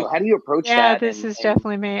 this is you. How do you approach that? Yeah, this is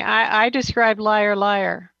definitely me. I describe liar,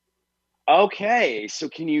 liar. Okay, so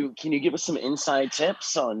can you give us some inside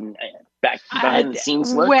tips on behind the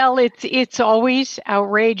scenes look? Well, it's always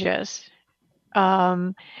outrageous.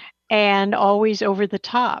 And always over the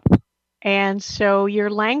top. And so your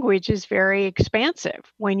language is very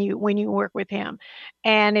expansive when you work with him.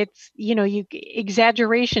 And it's,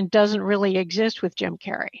 exaggeration doesn't really exist with Jim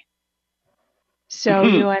Carrey. So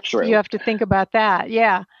you have to think about that.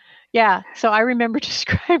 Yeah. Yeah. So I remember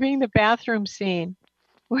describing the bathroom scene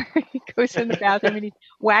where he goes in the bathroom and he's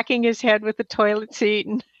whacking his head with the toilet seat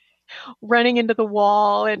and running into the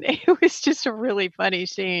wall. And it was just a really funny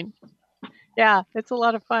scene. Yeah, it's a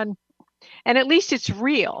lot of fun. And at least it's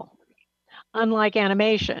real, unlike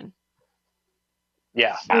animation.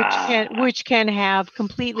 Yeah. Which can have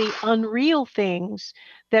completely unreal things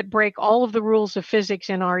that break all of the rules of physics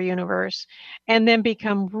in our universe and then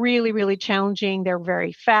become really, really challenging. They're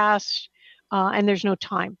very fast and there's no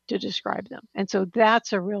time to describe them. And so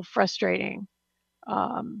that's a real frustrating,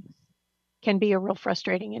 can be a real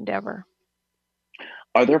frustrating endeavor.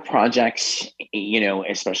 Are there projects,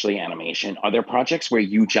 especially animation, are there projects where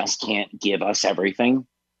you just can't give us everything?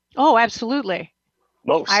 Oh, absolutely.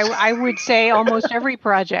 Most. I would say almost every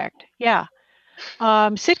project. Yeah.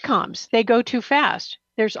 Sitcoms, they go too fast.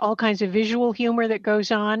 There's all kinds of visual humor that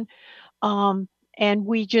goes on. And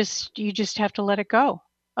you just have to let it go.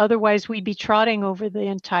 Otherwise we'd be trotting over the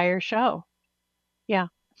entire show. Yeah.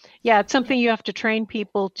 Yeah. It's something you have to train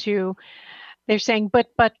people to. They're saying, but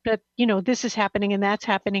this is happening and that's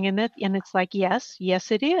happening and it's like, yes,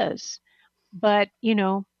 it is. But,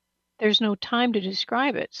 there's no time to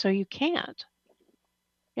describe it. So you can't.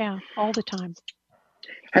 Yeah, all the time.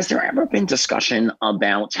 Has there ever been discussion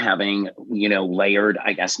about having, layered,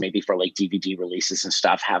 I guess maybe for like DVD releases and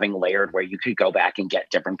stuff, having layered where you could go back and get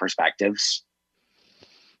different perspectives?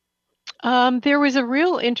 There was a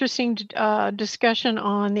real interesting discussion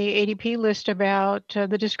on the ADP list about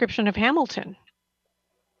the description of Hamilton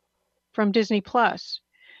from Disney Plus,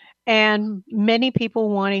 and many people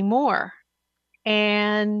wanting more.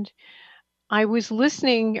 And I was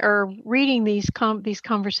listening or reading these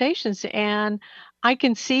conversations, and I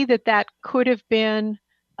can see that could have been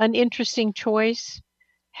an interesting choice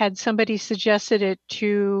had somebody suggested it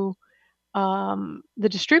to the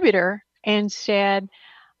distributor and said,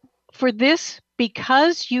 for this,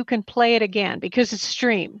 because you can play it again, because it's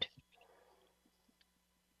streamed,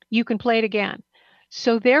 you can play it again.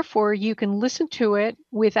 So therefore, you can listen to it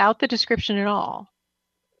without the description at all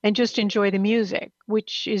and just enjoy the music,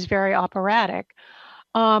 which is very operatic.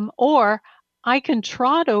 Or I can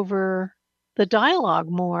trot over the dialogue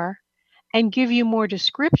more and give you more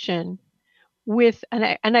description with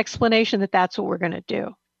an explanation that that's what we're going to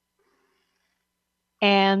do.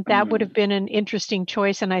 And that would have been an interesting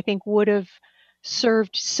choice, and I think would have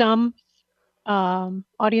served some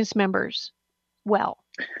audience members well.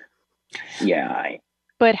 Yeah.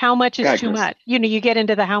 But how much is too much? You know, you get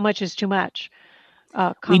into the how much is too much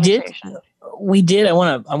conversation. We did. I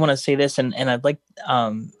want to say this, and I'd like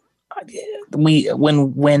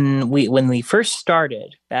when we first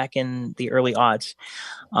started back in the early aughts,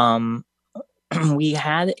 we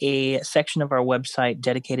had a section of our website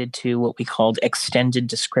dedicated to what we called extended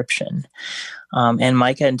description, and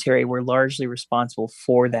Micah and Terry were largely responsible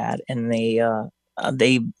for that, and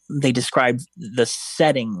they described the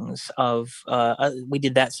settings of we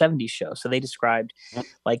did that 70s show, so they described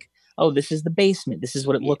like, oh, this is the basement, this is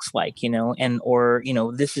what it looks like, you know, and or, you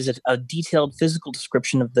know, this is a detailed physical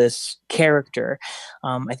description of this character.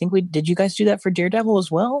 I think did you guys do that for Daredevil as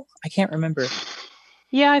well? I can't remember.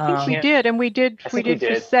 Yeah, I think we did, and we did for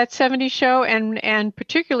that 70s show, and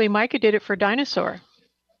particularly Micah did it for Dinosaur.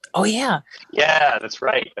 Oh yeah, that's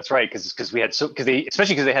right, because we had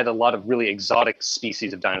especially because they had a lot of really exotic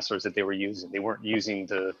species of dinosaurs that they were using. They weren't using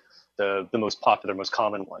the most popular, most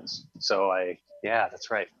common ones. So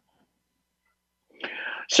that's right.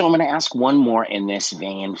 So I'm going to ask one more in this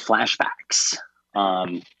vein: flashbacks.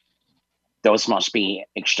 Those must be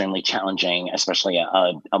extremely challenging, especially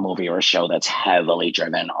a movie or a show that's heavily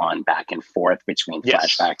driven on back and forth between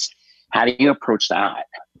flashbacks. How do you approach that?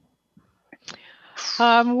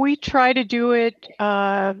 We try to do it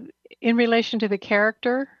in relation to the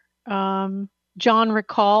character. John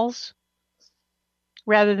recalls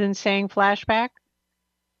rather than saying flashback.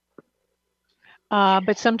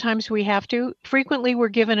 But sometimes we have to. Frequently, we're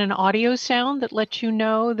given an audio sound that lets you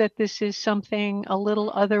know that this is something a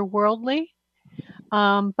little otherworldly.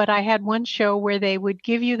 But I had one show where they would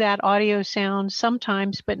give you that audio sound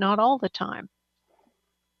sometimes, but not all the time.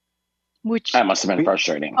 Which that must have been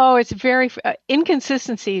frustrating. Oh, it's very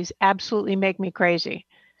inconsistencies absolutely make me crazy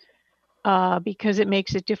because it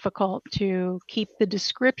makes it difficult to keep the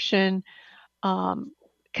description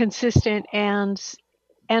consistent and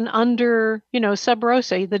under, you know, sub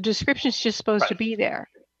rosa. The description is just supposed to be there.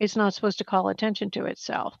 It's not supposed to call attention to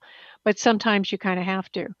itself, but sometimes you kind of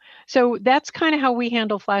have to. So that's kind of how we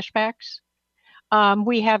handle flashbacks.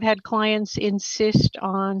 We have had clients insist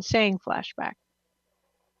on saying flashback.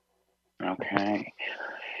 Okay.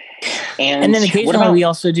 And then occasionally we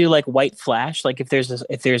also do like white flash, like if there's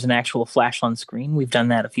an actual flash on screen. We've done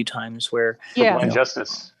that a few times where Blind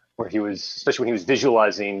Justice, where he was, especially when he was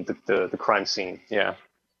visualizing the crime scene. Yeah.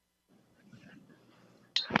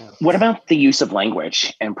 What about the use of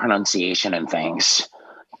language and pronunciation and things?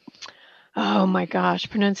 Oh my gosh,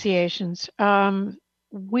 pronunciations.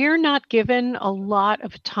 We're not given a lot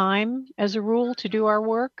of time as a rule to do our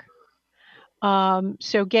work.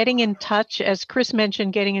 So getting in touch, as Chris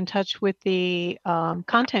mentioned, getting in touch with the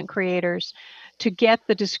content creators to get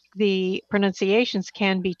the pronunciations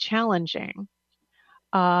can be challenging.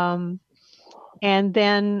 And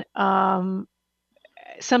then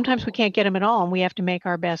sometimes we can't get them at all, and we have to make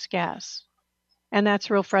our best guess. And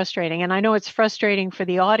that's real frustrating. And I know it's frustrating for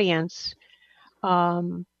the audience,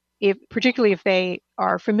 particularly if they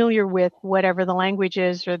are familiar with whatever the language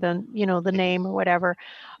is or the name or whatever.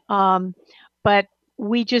 But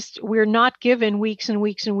we're not given weeks and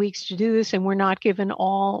weeks and weeks to do this, and we're not given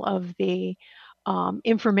all of the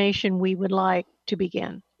information we would like to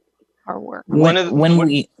begin our work. Go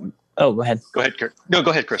ahead. Go ahead, Kurt. No,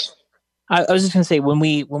 go ahead, Chris. I was just going to say, when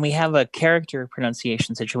we have a character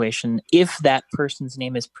pronunciation situation, if that person's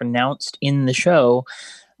name is pronounced in the show,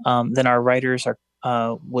 then our writers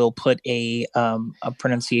will put a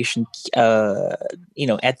pronunciation,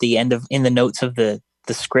 at the end in the notes of the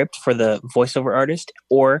script for the voiceover artist,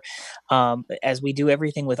 or as we do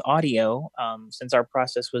everything with audio, since our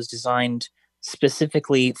process was designed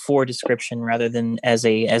specifically for description rather than as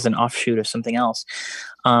an offshoot of something else,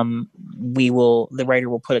 the writer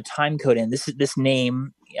will put a time code in. This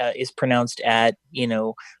name is pronounced at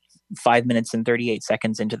 5 minutes and 38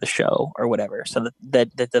 seconds into the show or whatever, so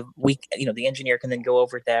that the engineer can then go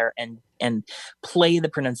over there and play the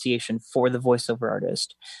pronunciation for the voiceover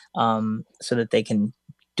artist, so that they can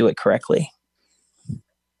do it correctly.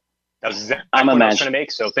 That was exactly what I was trying to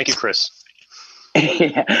make. So thank you, Chris.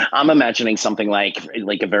 I'm imagining something like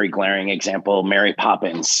a very glaring example, Mary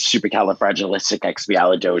Poppins,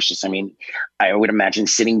 supercalifragilisticexpialidocious. I mean, I would imagine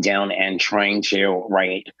sitting down and trying to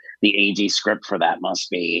write the AD script for that must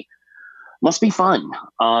be fun.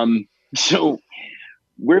 So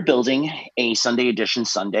we're building a Sunday edition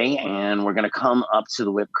Sunday, and we're going to come up to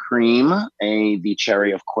the whipped cream. The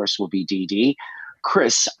cherry, of course, will be DD.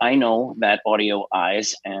 Chris, I know that Audio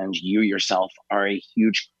Eyes and you yourself are a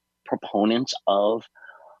huge proponent of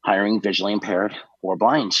hiring visually impaired or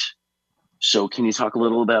blind. So can you talk a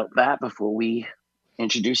little about that before we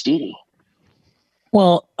introduce Dee?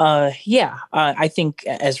 Well, I think,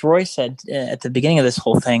 as Roy said at the beginning of this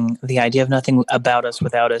whole thing, the idea of nothing about us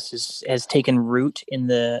without us has taken root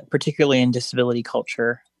particularly in disability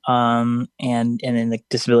culture, and in the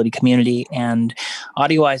disability community. And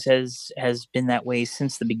Audio Eyes has been that way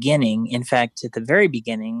since the beginning. In fact, at the very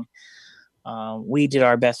beginning, we did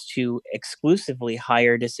our best to exclusively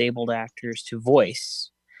hire disabled actors to voice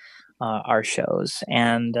our shows,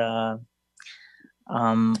 and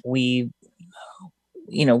we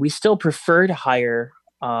still prefer to hire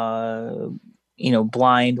blind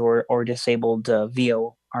or disabled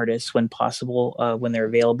VO artists when possible, when they're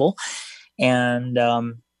available. And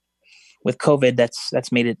with COVID,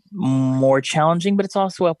 that's made it more challenging, but it's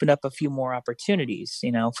also opened up a few more opportunities,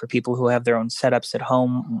 for people who have their own setups at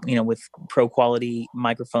home, with pro quality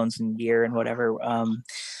microphones and gear and whatever.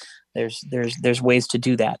 There's ways to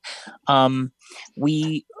do that.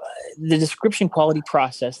 The description quality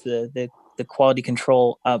process, the quality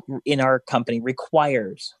control in our company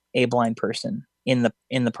requires a blind person in the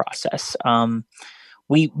process.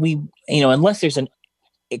 We unless there's an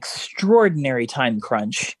extraordinary time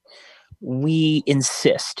crunch, we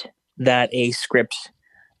insist that a script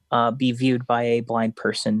be viewed by a blind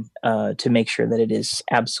person to make sure that it is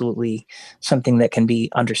absolutely something that can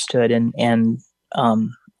be understood and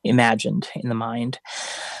imagined in the mind.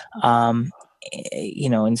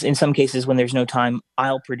 In some cases when there's no time,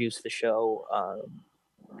 I'll produce the show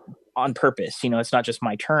on purpose. It's not just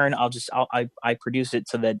my turn. I produce it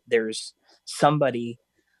so that there's somebody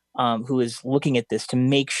who is looking at this to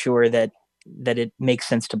make sure that it makes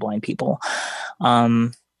sense to blind people.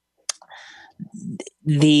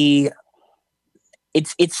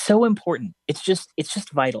 It's so important. It's just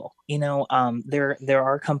vital. There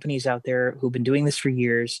are companies out there who've been doing this for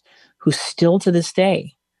years, who still to this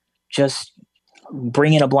day just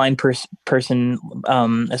bring in a blind person,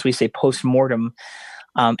 as we say, post-mortem,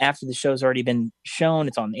 after the show's already been shown,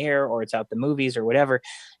 it's on the air or it's out the movies or whatever,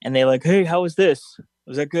 and they're like, "Hey, how was this?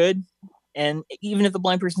 Was that good?" And even if the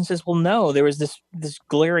blind person says, "Well, no, there was this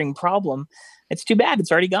glaring problem," it's too bad.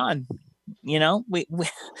 It's already gone.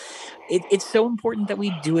 It's so important that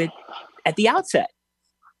we do it at the outset.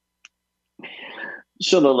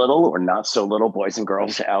 So the little or not so little boys and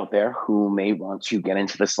girls out there who may want to get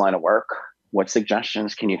into this line of work, what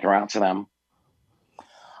suggestions can you throw out to them?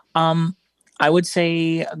 I would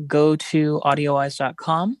say go to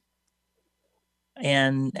audioeyes.com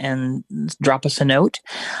and drop us a note.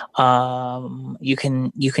 You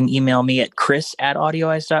can email me at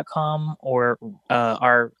chris@audioeyes.com, or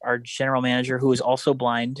our general manager, who is also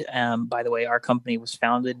blind. By the way, our company was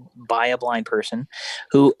founded by a blind person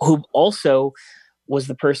who also was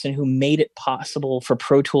the person who made it possible for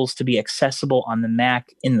Pro Tools to be accessible on the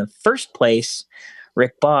Mac in the first place,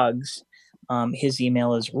 Rick Boggs. His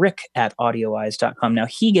email is rick@audioeyes.com. Now,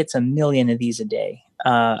 he gets 1 million of these a day,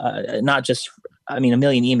 not just, 1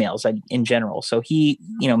 million emails in general. So he,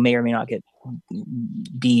 may or may not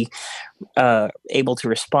be able to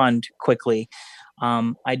respond quickly.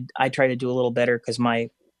 I try to do a little better because my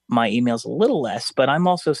email's a little less, but I'm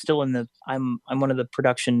also still I'm one of the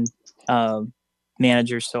production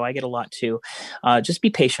managers, so I get a lot too. Just be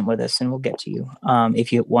patient with us and we'll get to you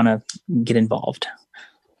if you want to get involved.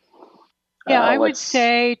 Yeah, I would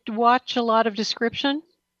say watch a lot of description.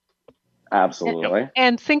 Absolutely.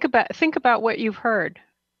 And think about what you've heard.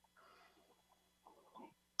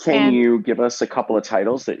 Can you give us a couple of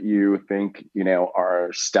titles that you think, are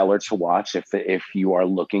stellar to watch if you are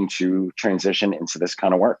looking to transition into this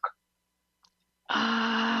kind of work?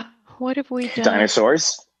 What have we done?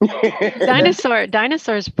 Dinosaurs.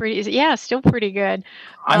 Dinosaurs pretty, still pretty good.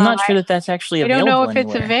 I'm not sure that's actually available. I don't know if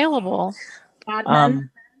anywhere. it's available. Mad Men.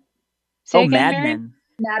 Say again, Mad Mary? Men.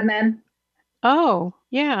 Mad Men. Oh,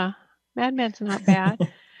 yeah. Mad Men's not bad.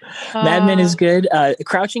 Mad Men is good.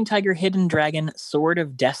 Crouching Tiger, Hidden Dragon, Sword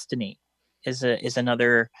of Destiny is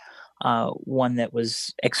another one that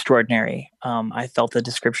was extraordinary. I felt the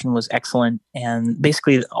description was excellent, and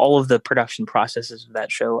basically all of the production processes of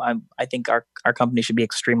that show, I think our company should be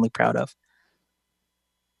extremely proud of.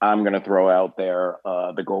 I'm going to throw out there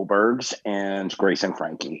the Goldbergs and Grace and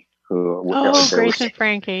Frankie. Grace and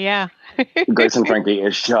Frankie, yeah. Grace and Frankie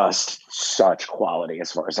is just such quality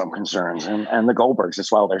as far as I'm concerned, and the Goldbergs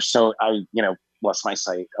as well. I lost my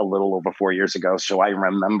sight a little over 4 years ago, so I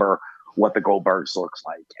remember what the Goldbergs looks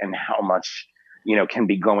like and how much can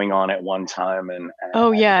be going on at one time. And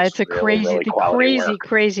it's a really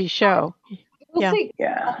crazy show.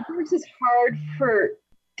 Goldbergs is hard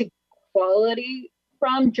to quality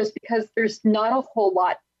from, just because there's not a whole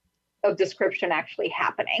lot of description actually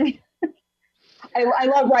happening. I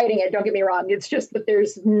love writing it, don't get me wrong. It's just that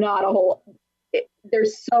there's not a whole,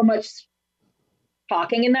 there's so much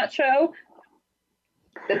talking in that show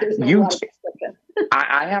that there's not a lot of description.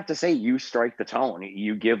 I have to say, you strike the tone.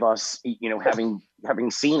 You give us, having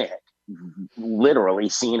seen it, literally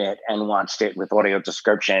seen it and watched it with audio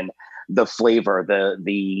description, the flavor,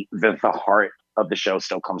 the heart of the show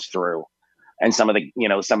still comes through. And some of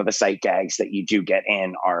the sight gags that you do get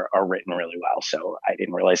in are written really well. So I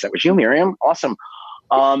didn't realize that was you, Miriam. Awesome.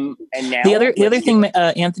 And now the other thing,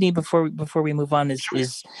 Anthony, before we move on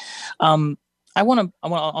is I want to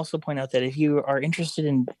also point out that if you are interested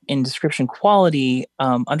in description quality,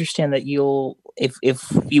 understand that if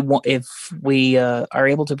we are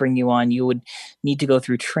able to bring you on, you would need to go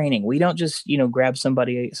through training. We don't just grab some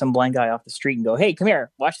blind guy off the street and go, hey, come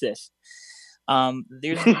here, watch this.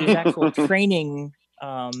 There's actual training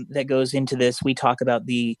that goes into this. We talk about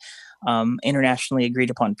the internationally agreed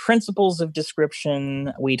upon principles of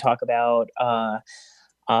description. We talk about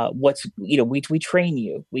we train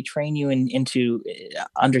you. We train you into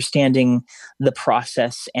understanding the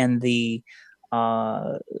process and the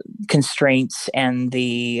constraints and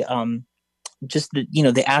the just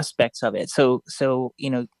the aspects of it. So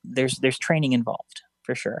there's training involved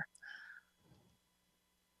for sure.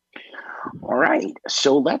 All right,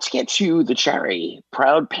 so let's get to the cherry.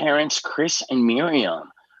 Proud parents, Chris and Miriam.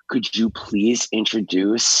 Could you please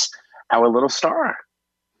introduce our little star?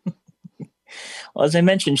 Well, as I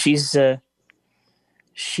mentioned, she is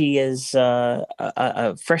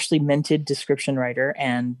a freshly minted description writer,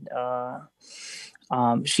 and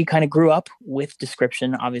she kind of grew up with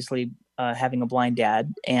description, obviously having a blind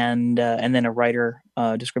dad and then a writer,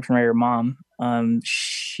 description writer mom.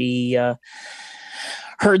 She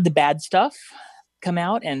heard the bad stuff come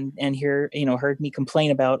out and heard me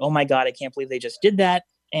complain about, oh my God, I can't believe they just did that.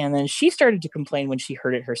 And then she started to complain when she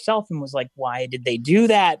heard it herself and was like, why did they do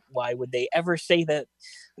that? Why would they ever say that,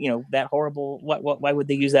 that horrible, why would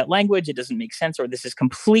they use that language? It doesn't make sense, or this is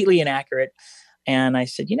completely inaccurate. And I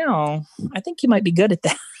said, I think you might be good at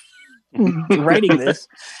that, writing this.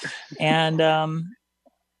 And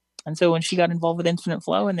so when she got involved with Infinite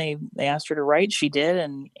Flow and they asked her to write, she did.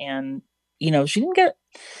 And she didn't get,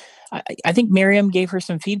 I think Miriam gave her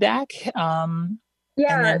some feedback.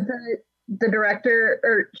 The director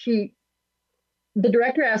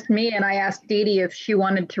asked me, and I asked Dee Dee if she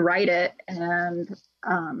wanted to write it, and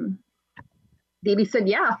Dee Dee said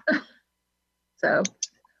yeah. So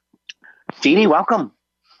Dee Dee, welcome.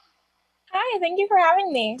 Hi, thank you for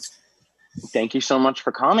having me. Thank you so much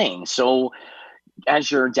for coming. So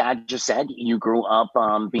as your dad just said, you grew up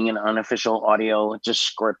being an unofficial audio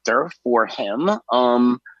descriptor for him.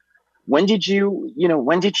 When did you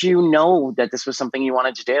know that this was something you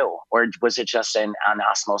wanted to do? Or was it just an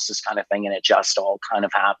osmosis kind of thing and it just all kind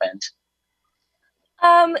of happened?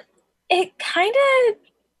 It kind of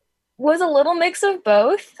was a little mix of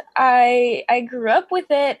both. I grew up with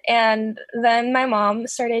it, and then my mom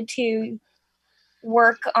started to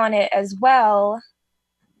work on it as well.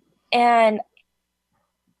 And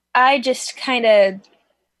I just kind of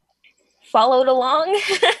followed along.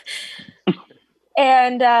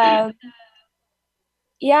 And I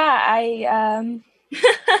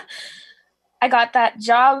I got that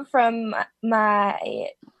job from my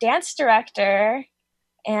dance director,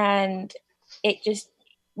 and it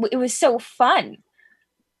was so fun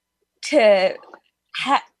to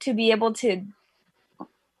be able to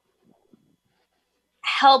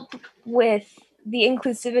help with the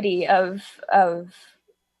inclusivity of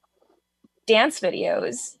dance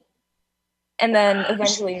videos. And then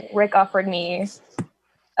eventually Rick offered me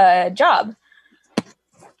a job.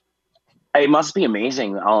 It must be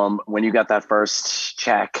amazing when you got that first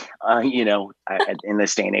check. In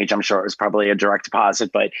this day and age, I'm sure it was probably a direct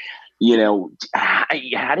deposit, but you know,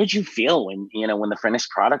 how did you feel when, you know, when the finished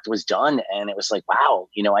product was done and it was like, wow,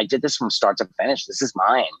 you know, I did this from start to finish. This is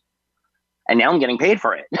mine. And now I'm getting paid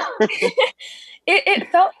for it. It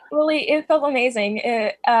felt amazing.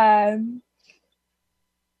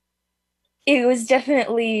 It was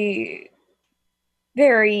definitely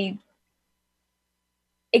very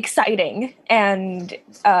exciting and,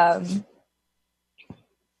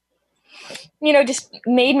 you know, just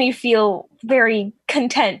made me feel very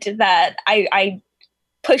content that I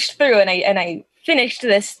pushed through and I finished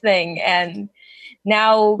this thing, and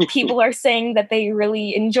now people are saying that they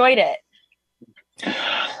really enjoyed it.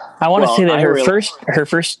 I want to say that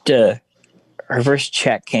her first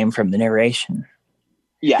check came from the narration.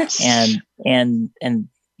 Yes. And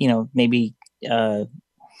you know, maybe how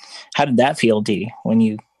did that feel, Dee, when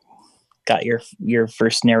you got your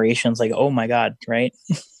first narrations? Like, oh my God, right?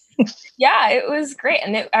 Yeah, it was great,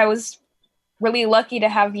 and I was really lucky to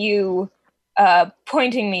have you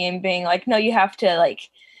pointing me and being like, no, you have to,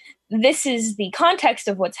 like, this is the context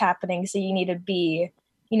of what's happening, so you need to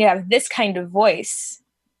have this kind of voice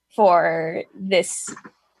for this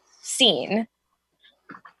scene.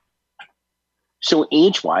 So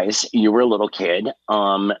age-wise, you were a little kid.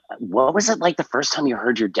 What was it like the first time you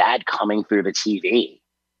heard your dad coming through the TV?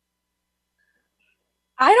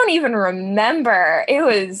 I don't even remember. It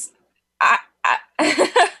was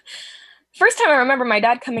first time I remember my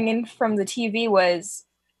dad coming in from the TV was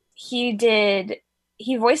he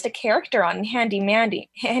voiced a character on Handy Manny.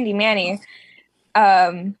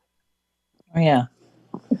 Oh yeah.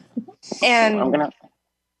 And I'm gonna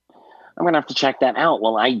have to check that out.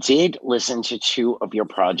 Well, I did listen to 2 of your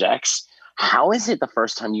projects. How is it the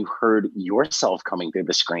first time you heard yourself coming through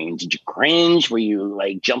the screen? Did you cringe? Were you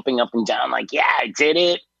like jumping up and down like, yeah, I did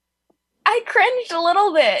it? I cringed a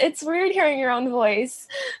little bit. It's weird hearing your own voice.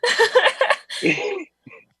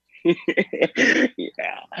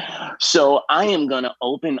 Yeah. So I am going to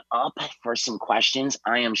open up for some questions.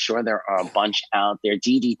 I am sure there are a bunch out there.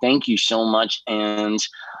 Dee Dee, thank you so much. And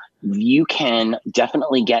you can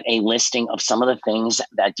definitely get a listing of some of the things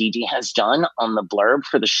that Dee Dee has done on the blurb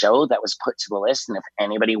for the show that was put to the list. And if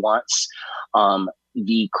anybody wants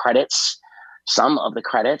the credits, some of the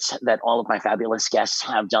credits that all of my fabulous guests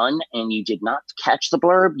have done, and you did not catch the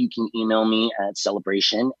blurb, you can email me at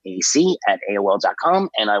celebrationac@aol.com,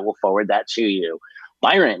 and I will forward that to you.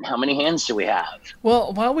 Byron, how many hands do we have?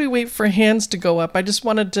 Well, while we wait for hands to go up, I just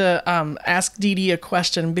wanted to ask Dee Dee a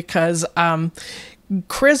question because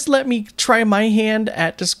Chris let me try my hand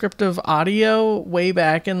at descriptive audio way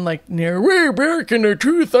back in way back in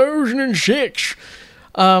 2006.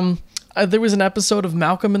 There was an episode of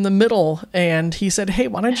Malcolm in the Middle, and he said, "Hey,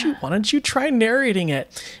 why don't you try narrating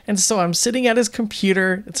it?" And so I'm sitting at his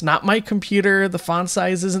computer. It's not my computer. The font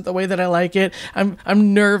size isn't the way that I like it.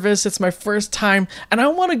 I'm nervous. It's my first time, and I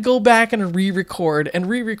want to go back and re-record and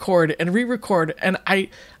re-record and re-record. And I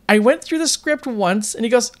went through the script once, and he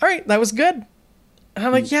goes, "All right, that was good." And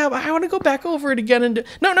I'm like, "Yeah, but I want to go back over it again." And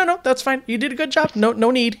no, that's fine. You did a good job.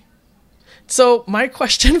 No need. So my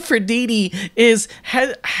question for Dee Dee is,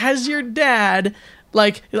 has your dad,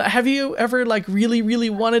 have you ever really, really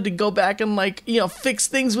wanted to go back and fix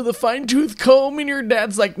things with a fine tooth comb, and your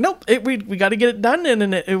dad's like, nope, we got to get it done,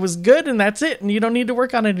 and it was good, and that's it, and you don't need to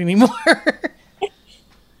work on it anymore.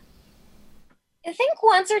 I think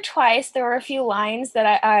once or twice there were a few lines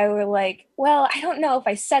that I were like, well, I don't know if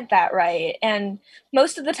I said that right. And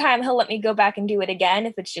most of the time he'll let me go back and do it again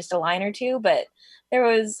if it's just a line or two, but there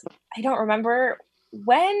was, I don't remember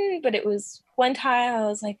when, but it was one time I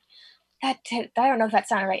was like, I don't know if that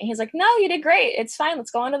sounded right. And he's like, no, you did great. It's fine.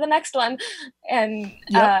 Let's go on to the next one. And,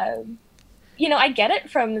 yep. I get it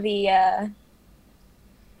from the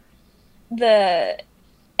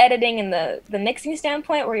editing and the mixing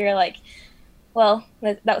standpoint where you're like, well,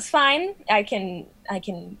 that was fine. I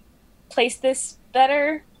can place this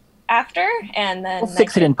better after, and then we'll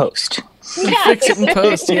fix it in post. Yeah, fix it in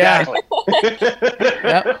post. Yeah,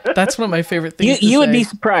 yep. That's one of my favorite things. You would be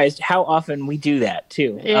surprised how often we do that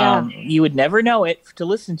too. Yeah. You would never know it to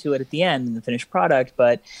listen to it at the end in the finished product,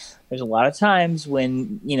 but there's a lot of times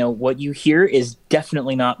when what you hear is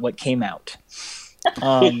definitely not what came out.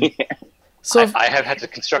 So I have had to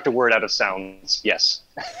construct a word out of sounds. Yes.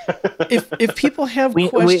 if people have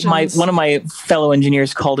questions, one of my fellow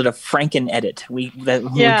engineers called it a Franken edit. We do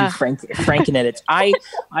Franken edits. I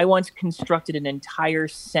once constructed an entire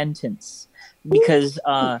sentence because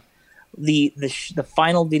the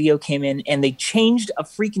final video came in and they changed a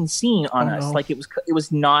freaking scene on us. No. Like it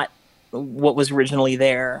was not what was originally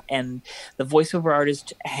there, and the voiceover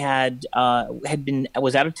artist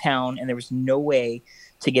was out of town, and there was no way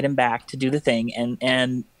to get him back to do the thing.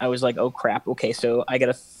 And I was like, oh crap. Okay. So I got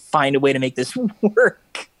to find a way to make this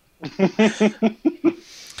work.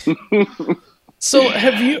 So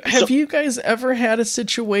have you guys ever had a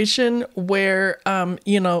situation where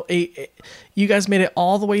you guys made it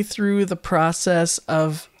all the way through the process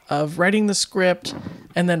of writing the script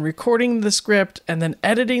and then recording the script and then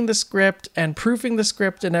editing the script and proofing the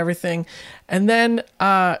script and everything, and then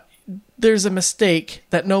there's a mistake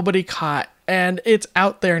that nobody caught and it's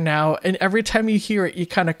out there now, and every time you hear it you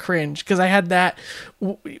kind of cringe? Because I had that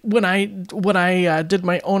when I did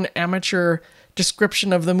my own amateur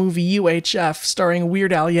description of the movie UHF starring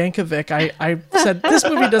Weird Al Yankovic. I said, this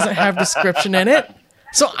movie doesn't have description in it,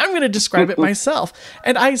 so I'm going to describe it myself.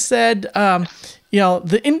 And I said,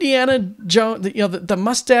 the Indiana Jones, the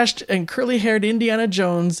mustached and curly haired Indiana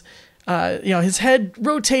Jones, his head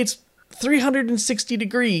rotates 360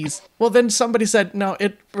 degrees. Well, then somebody said, no,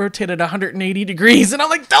 it rotated 180 degrees. And I'm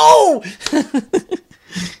like, no!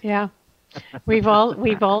 Yeah. We've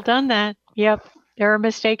all done that. Yep. There are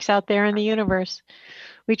mistakes out there in the universe.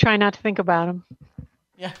 We try not to think about them.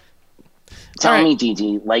 Yeah. Tell me,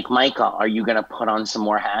 Dee, like Micah, are you going to put on some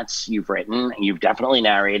more hats? You've written, you've definitely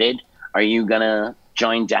narrated. Are you going to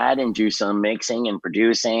join Dad and do some mixing and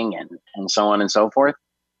producing and so on and so forth?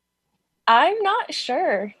 I'm not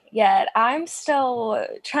sure yet. I'm still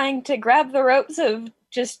trying to grab the ropes of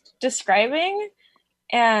just describing,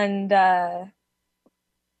 and I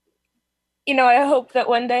hope that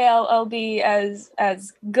one day I'll be as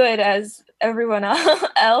good as everyone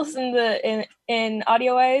else in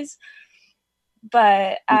audio wise.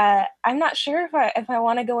 But I'm not sure if I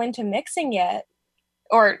want to go into mixing yet,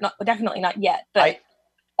 or definitely not yet, but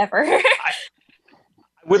ever. I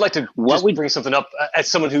would like to bring something up. As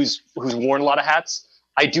someone who's worn a lot of hats,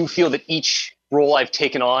 I do feel that each role I've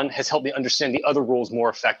taken on has helped me understand the other roles more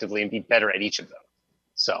effectively and be better at each of them.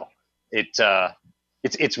 So it's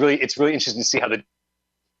really interesting to see how the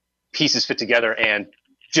pieces fit together. And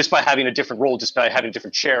just by having a different role, just by having a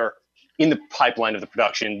different chair in the pipeline of the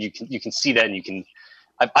production, you can see that, and you can.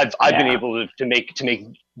 I've been able to make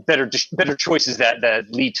better choices that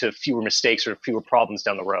lead to fewer mistakes or fewer problems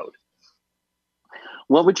down the road.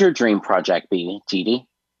 What would your dream project be, Dee?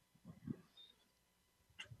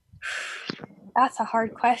 That's a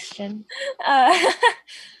hard question.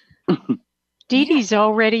 Dee Dee's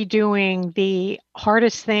already doing the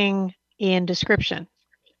hardest thing in description,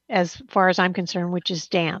 as far as I'm concerned, which is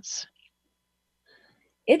dance.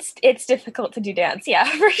 It's difficult to do dance, yeah,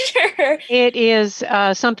 for sure. It is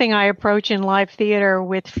something I approach in live theater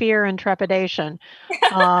with fear and trepidation,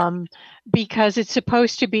 because it's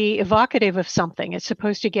supposed to be evocative of something. It's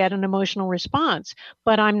supposed to get an emotional response,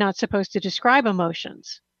 but I'm not supposed to describe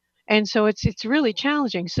emotions. And so it's really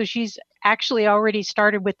challenging. So she's actually already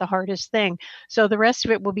started with the hardest thing. So the rest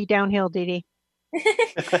of it will be downhill, Dee Dee.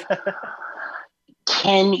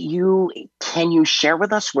 Can you share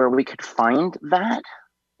with us where we could find that?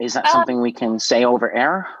 Is that something we can say over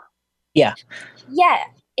air? Yeah. Yeah,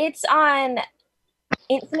 it's on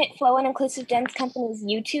Infinite Flow and Inclusive Dance Company's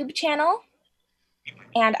YouTube channel,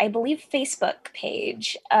 and I believe Facebook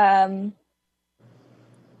page.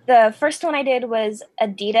 The first one I did was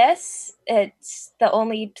Adidas. It's the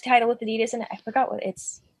only title with Adidas, and I forgot what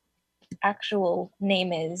its actual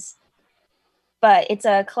name is. But it's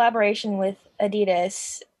a collaboration with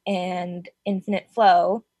Adidas and Infinite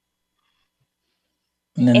Flow.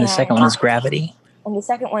 And then the second one is Gravity. And the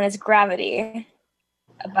second one is Gravity.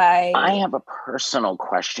 I have a personal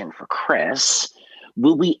question for Chris.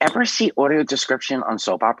 Will we ever see audio description on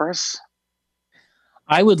soap operas?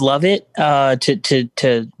 I would love it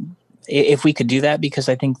to if we could do that, because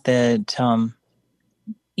I think that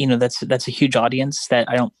that's a huge audience that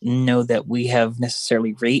I don't know that we have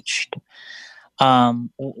necessarily reached.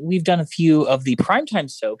 We've done a few of the primetime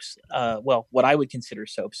soaps. What I would consider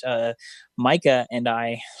soaps. Micah and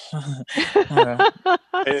I.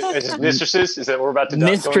 Is it Mistresses? Is that what we're about to do?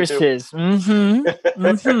 Mistresses. Mm-hmm.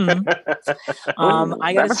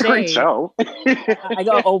 I gotta say, a great show. I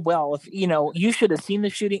go, oh well. If you should have seen the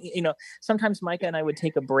shooting. Sometimes Micah and I would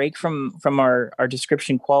take a break from our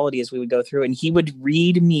description quality as we would go through, and he would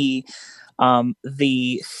read me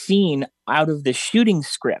the scene out of the shooting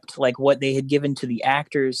script, like what they had given to the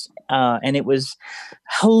actors, and it was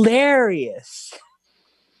hilarious.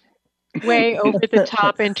 Way over the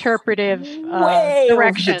top interpretive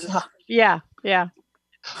directions. Yeah.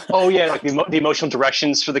 Oh yeah, like the emotional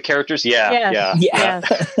directions for the characters. Yeah.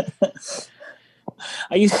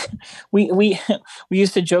 We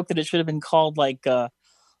used to joke that it should have been called like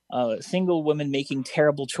single women making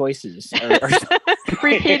terrible choices. Or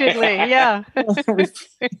Repeatedly, yeah.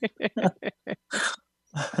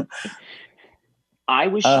 I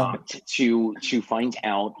was shocked to find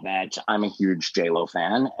out that I'm a huge J-Lo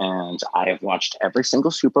fan, and I have watched every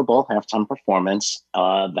single Super Bowl halftime performance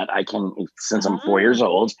that I can since I'm 4 years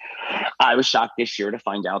old. I was shocked this year to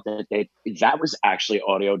find out that that was actually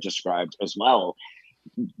audio described as well.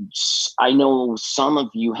 I know some of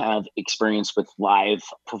you have experience with live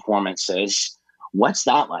performances. What's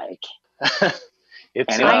that like?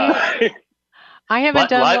 It's I haven't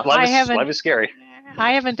done live is scary.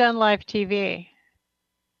 I haven't done live TV.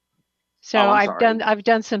 So I've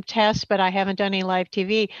done some tests, but I haven't done any live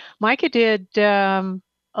TV. Micah did a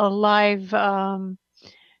live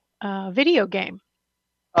video game.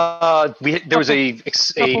 There was a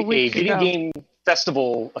video game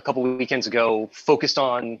festival a couple of weekends ago focused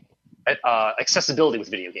on accessibility with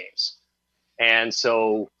video games, and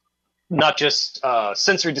so not just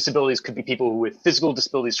sensory disabilities, could be people with physical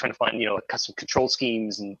disabilities trying to find custom control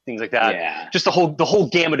schemes and things like that. Yeah. Just the whole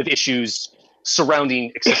gamut of issues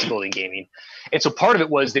surrounding accessibility in gaming. And so part of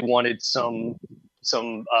it was they wanted some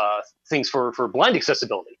things for blind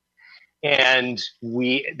accessibility. And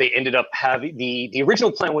they ended up having the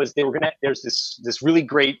original plan was there's this really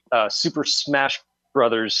great Super Smash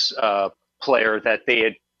Brothers player that they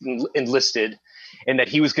had enlisted, and that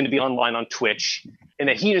he was going to be online on Twitch, and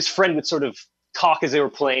that he and his friend would sort of talk as they were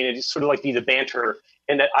playing, and just sort of like be the banter,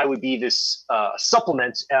 and that I would be this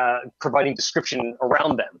supplement providing description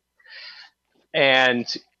around them. And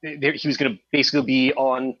he was going to basically be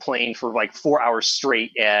on playing for like 4 hours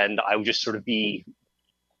straight, and I would just sort of be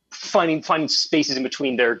finding spaces in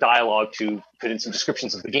between their dialogue to put in some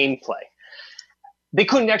descriptions of the gameplay. They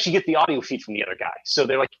couldn't actually get the audio feed from the other guy, so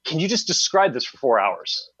they're like, "Can you just describe this for 4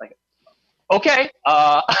 hours?" Like, okay,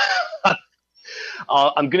 I'm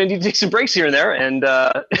going to need to take some breaks here and there, and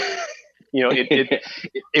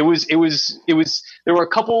it was there were a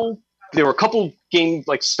couple game,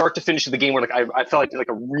 like start to finish of the game, where like I felt like did like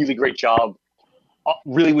a really great job,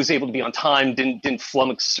 really was able to be on time, didn't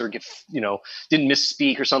flummox or get didn't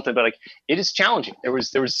misspeak or something, but like it is challenging. It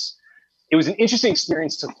was an interesting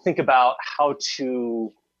experience to think about how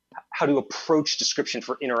to approach description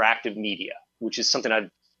for interactive media, which is something I've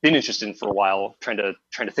been interested in for a while, trying to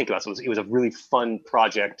think about. So it was a really fun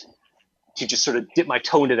project to just sort of dip my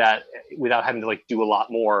toe into that without having to like do a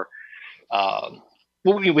lot more.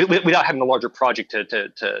 Without having a larger project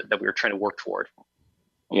that we were trying to work toward.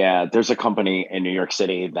 Yeah, there's a company in New York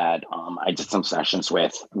City that I did some sessions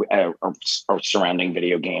with surrounding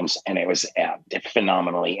video games, and it was a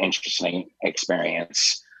phenomenally interesting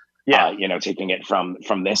experience. Yeah, taking it from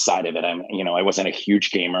this side of it. I wasn't a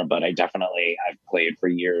huge gamer, but I've played for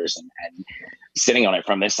years, and sitting on it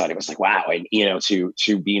from this side, it was like, wow, and to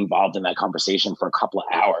be involved in that conversation for a couple of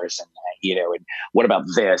hours, and and what about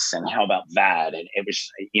this, and how about that, and it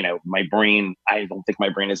was, my brain. I don't think my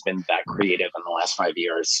brain has been that creative in the last 5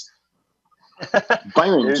 years.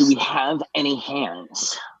 Byron, do we have any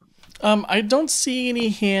hands? I don't see any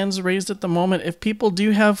hands raised at the moment. If people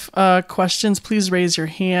do have questions, please raise your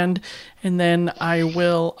hand, and then I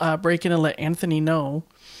will break in and let Anthony know.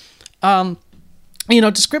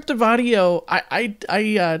 Descriptive audio,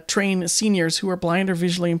 I train seniors who are blind or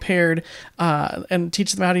visually impaired and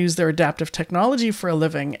teach them how to use their adaptive technology for a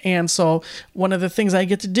living. And so one of the things I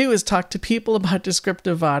get to do is talk to people about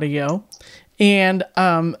descriptive audio. And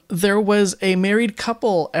there was a married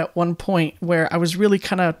couple at one point where I was really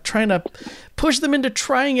kind of trying to push them into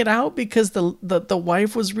trying it out, because the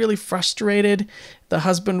wife was really frustrated. The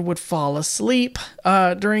husband would fall asleep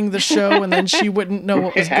during the show, and then she wouldn't know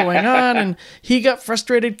what was going on. And he got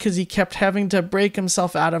frustrated because he kept having to break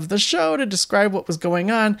himself out of the show to describe what was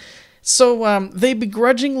going on. So they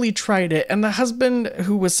begrudgingly tried it, and the husband,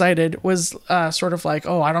 who was sighted, was sort of like,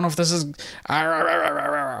 "Oh, I don't know if this is..."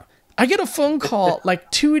 I get a phone call like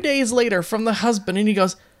 2 days later from the husband, and he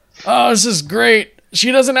goes, "Oh, this is great.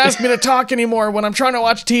 She doesn't ask me to talk anymore when I'm trying to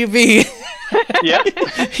watch TV." Yeah.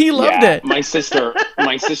 He loved it. My sister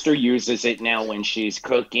uses it now when she's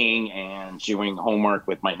cooking and doing homework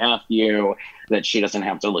with my nephew, that she doesn't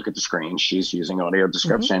have to look at the screen. She's using audio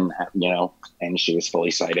description, and she is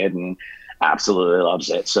fully sighted and absolutely loves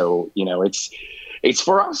it. So, it's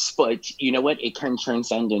for us, but you know what? It can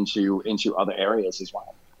transcend into other areas as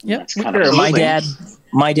well. Yeah,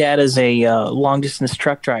 my dad is a long distance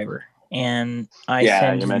truck driver, and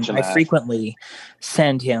I frequently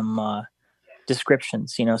send him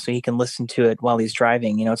descriptions, so he can listen to it while he's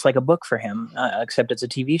driving. It's like a book for him, except it's a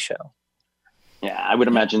TV show. Yeah, I would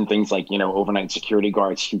imagine things like overnight security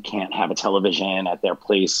guards who can't have a television at their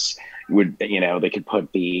place would they could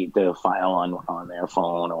put the file on their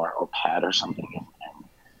phone or pad or something. And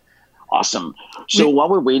Awesome. So while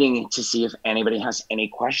we're waiting to see if anybody has any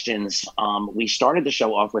questions, we started the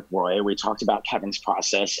show off with Roy. We talked about Kevin's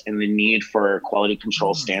process and the need for quality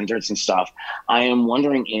control standards and stuff. I am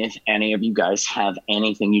wondering if any of you guys have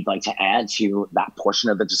anything you'd like to add to that portion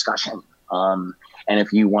of the discussion. And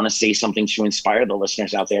if you want to say something to inspire the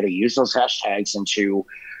listeners out there to use those hashtags and to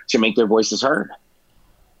make their voices heard.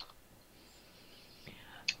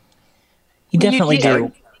 You definitely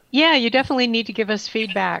do. Yeah, you definitely need to give us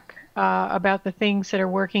feedback about the things that are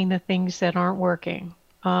working, the things that aren't working.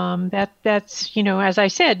 That's, as I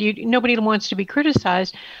said, nobody wants to be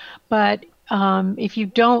criticized, but if you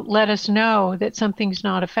don't let us know that something's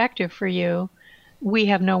not effective for you, we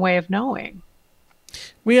have no way of knowing.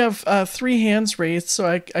 We have 3 hands raised, so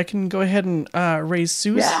I can go ahead and raise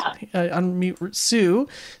Sue's. Unmute Sue.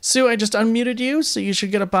 Sue, I just unmuted you, so you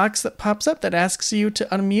should get a box that pops up that asks you to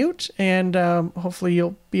unmute, and hopefully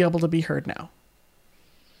you'll be able to be heard now.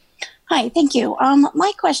 Hi, thank you.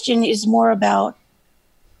 My question is more about,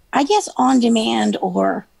 I guess, on demand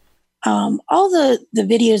or all the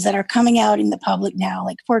videos that are coming out in the public now,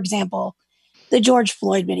 like, for example, the George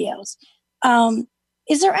Floyd videos.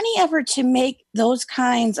 Is there any effort to make those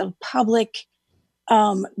kinds of public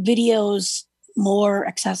videos more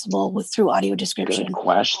accessible through audio description? Good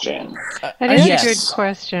question. That is a good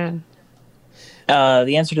question.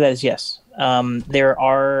 The answer to that is yes. There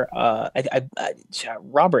are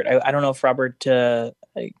Robert. I don't know if Robert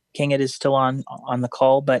Kingett is still on the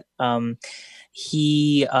call, but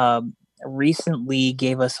he recently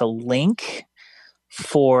gave us a link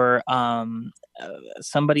for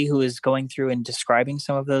somebody who is going through and describing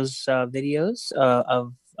some of those videos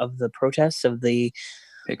of the protests of the.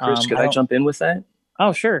 Hey, Chris, could I jump in with that?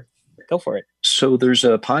 Oh, sure. Go for it. So there's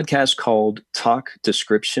a podcast called Talk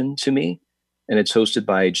Description to Me, and it's hosted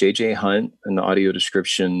by JJ Hunt, an audio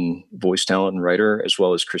description voice talent and writer, as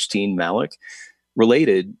well as Christine Malik.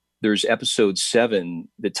 Related, there's episode 7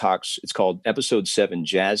 that talks, it's called episode 7,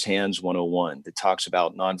 Jazz Hands 101, that talks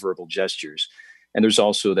about nonverbal gestures. And there's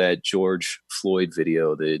also that George Floyd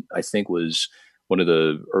video that I think was one of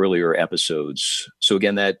the earlier episodes. So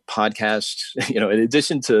again, that podcast, in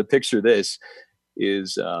addition to Picture This,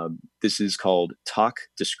 is called Talk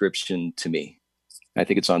Description to Me. I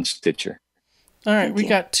think it's on Stitcher. All right, we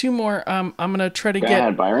got 2 more. I'm going to try to get... Go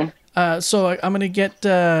ahead, Byron. So I'm going to get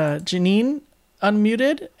Janine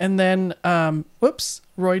unmuted, and then... whoops,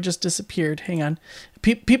 Roy just disappeared. Hang on.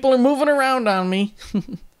 People are moving around on me.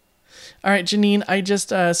 All right, Janine, I just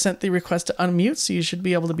sent the request to unmute, so you should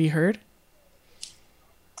be able to be heard.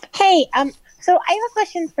 Hey, so I have a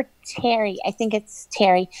question for Terry. I think it's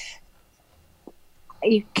Terry.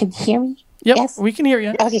 You can hear me? Yep, yes? We can hear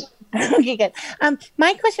you. Okay. Okay, good.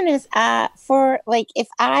 My question is for if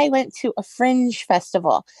I went to a fringe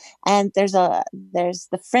festival and there's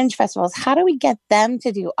the fringe festivals, how do we get them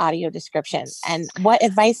to do audio description, and what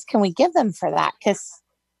advice can we give them for that? Because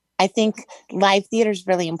I think live theater is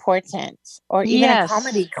really important, or even a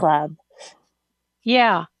comedy club.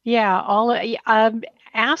 Yeah.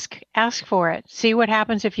 Ask for it. See what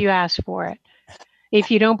happens if you ask for it.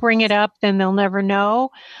 If you don't bring it up, then they'll never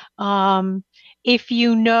know. If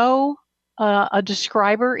you know a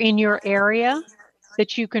describer in your area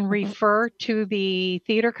that you can refer to the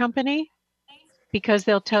theater company, because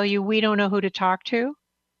they'll tell you, we don't know who to talk to,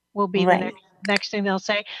 will be the next thing they'll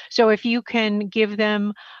say. So if you can give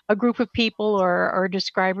them a group of people or a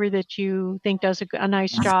describer that you think does a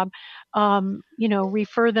nice job,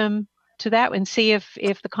 refer them to that and see if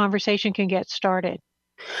the conversation can get started.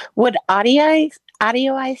 Would Audio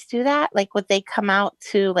Eyes do that? Like, would they come out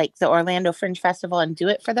to the Orlando Fringe Festival and do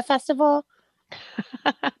it for the festival?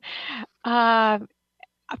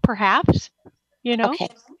 Perhaps, Okay.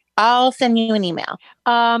 I'll send you an email.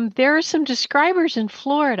 There are some describers in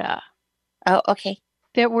Florida. Oh, okay.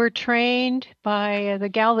 That were trained by the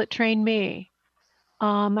gal that trained me.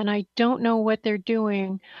 And I don't know what they're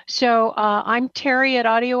doing. So I'm Terry at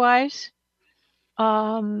Audio Eyes,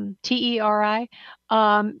 TERI.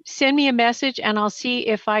 Send me a message and I'll see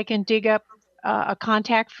if I can dig up a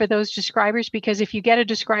contact for those describers, because if you get a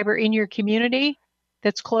describer in your community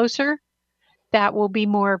that's closer, that will be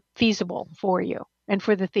more feasible for you and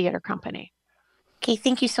for the theater company. Okay,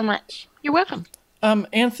 thank you so much. You're welcome.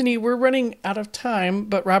 Anthony, we're running out of time,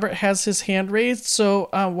 but Robert has his hand raised, so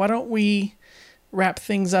why don't we wrap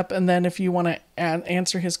things up, and then if you want to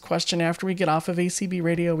answer his question after we get off of ACB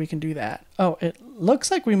Radio, we can do that. Oh, it looks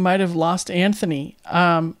like we might have lost Anthony.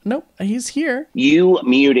 Nope, he's here. You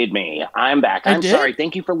muted me. I'm back. I I'm did? sorry.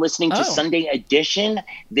 Thank you for listening to Oh. Sunday Edition.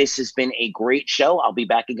 This has been a great show. I'll be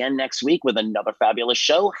back again next week with another fabulous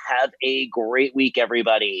show. Have a great week,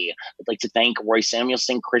 everybody. I'd like to thank Roy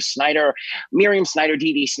Samuelson, Chris Snyder, Miriam Snyder,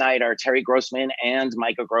 Dee Dee Snyder, Terry Grossman, and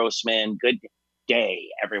Micah Grossman. Good day,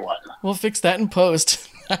 everyone. We'll fix that in post.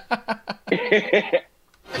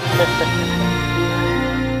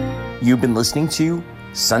 You've been listening to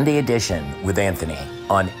Sunday Edition with Anthony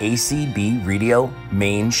on ACB Radio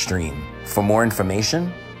Mainstream. For more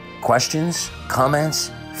information, questions,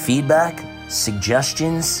 comments, feedback,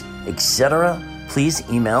 suggestions, etc., please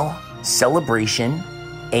email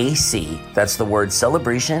celebrationac, that's the word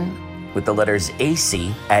celebration with the letters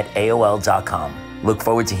AC, at AOL.com. Look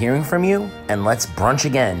forward to hearing from you, and let's brunch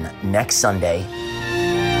again next Sunday.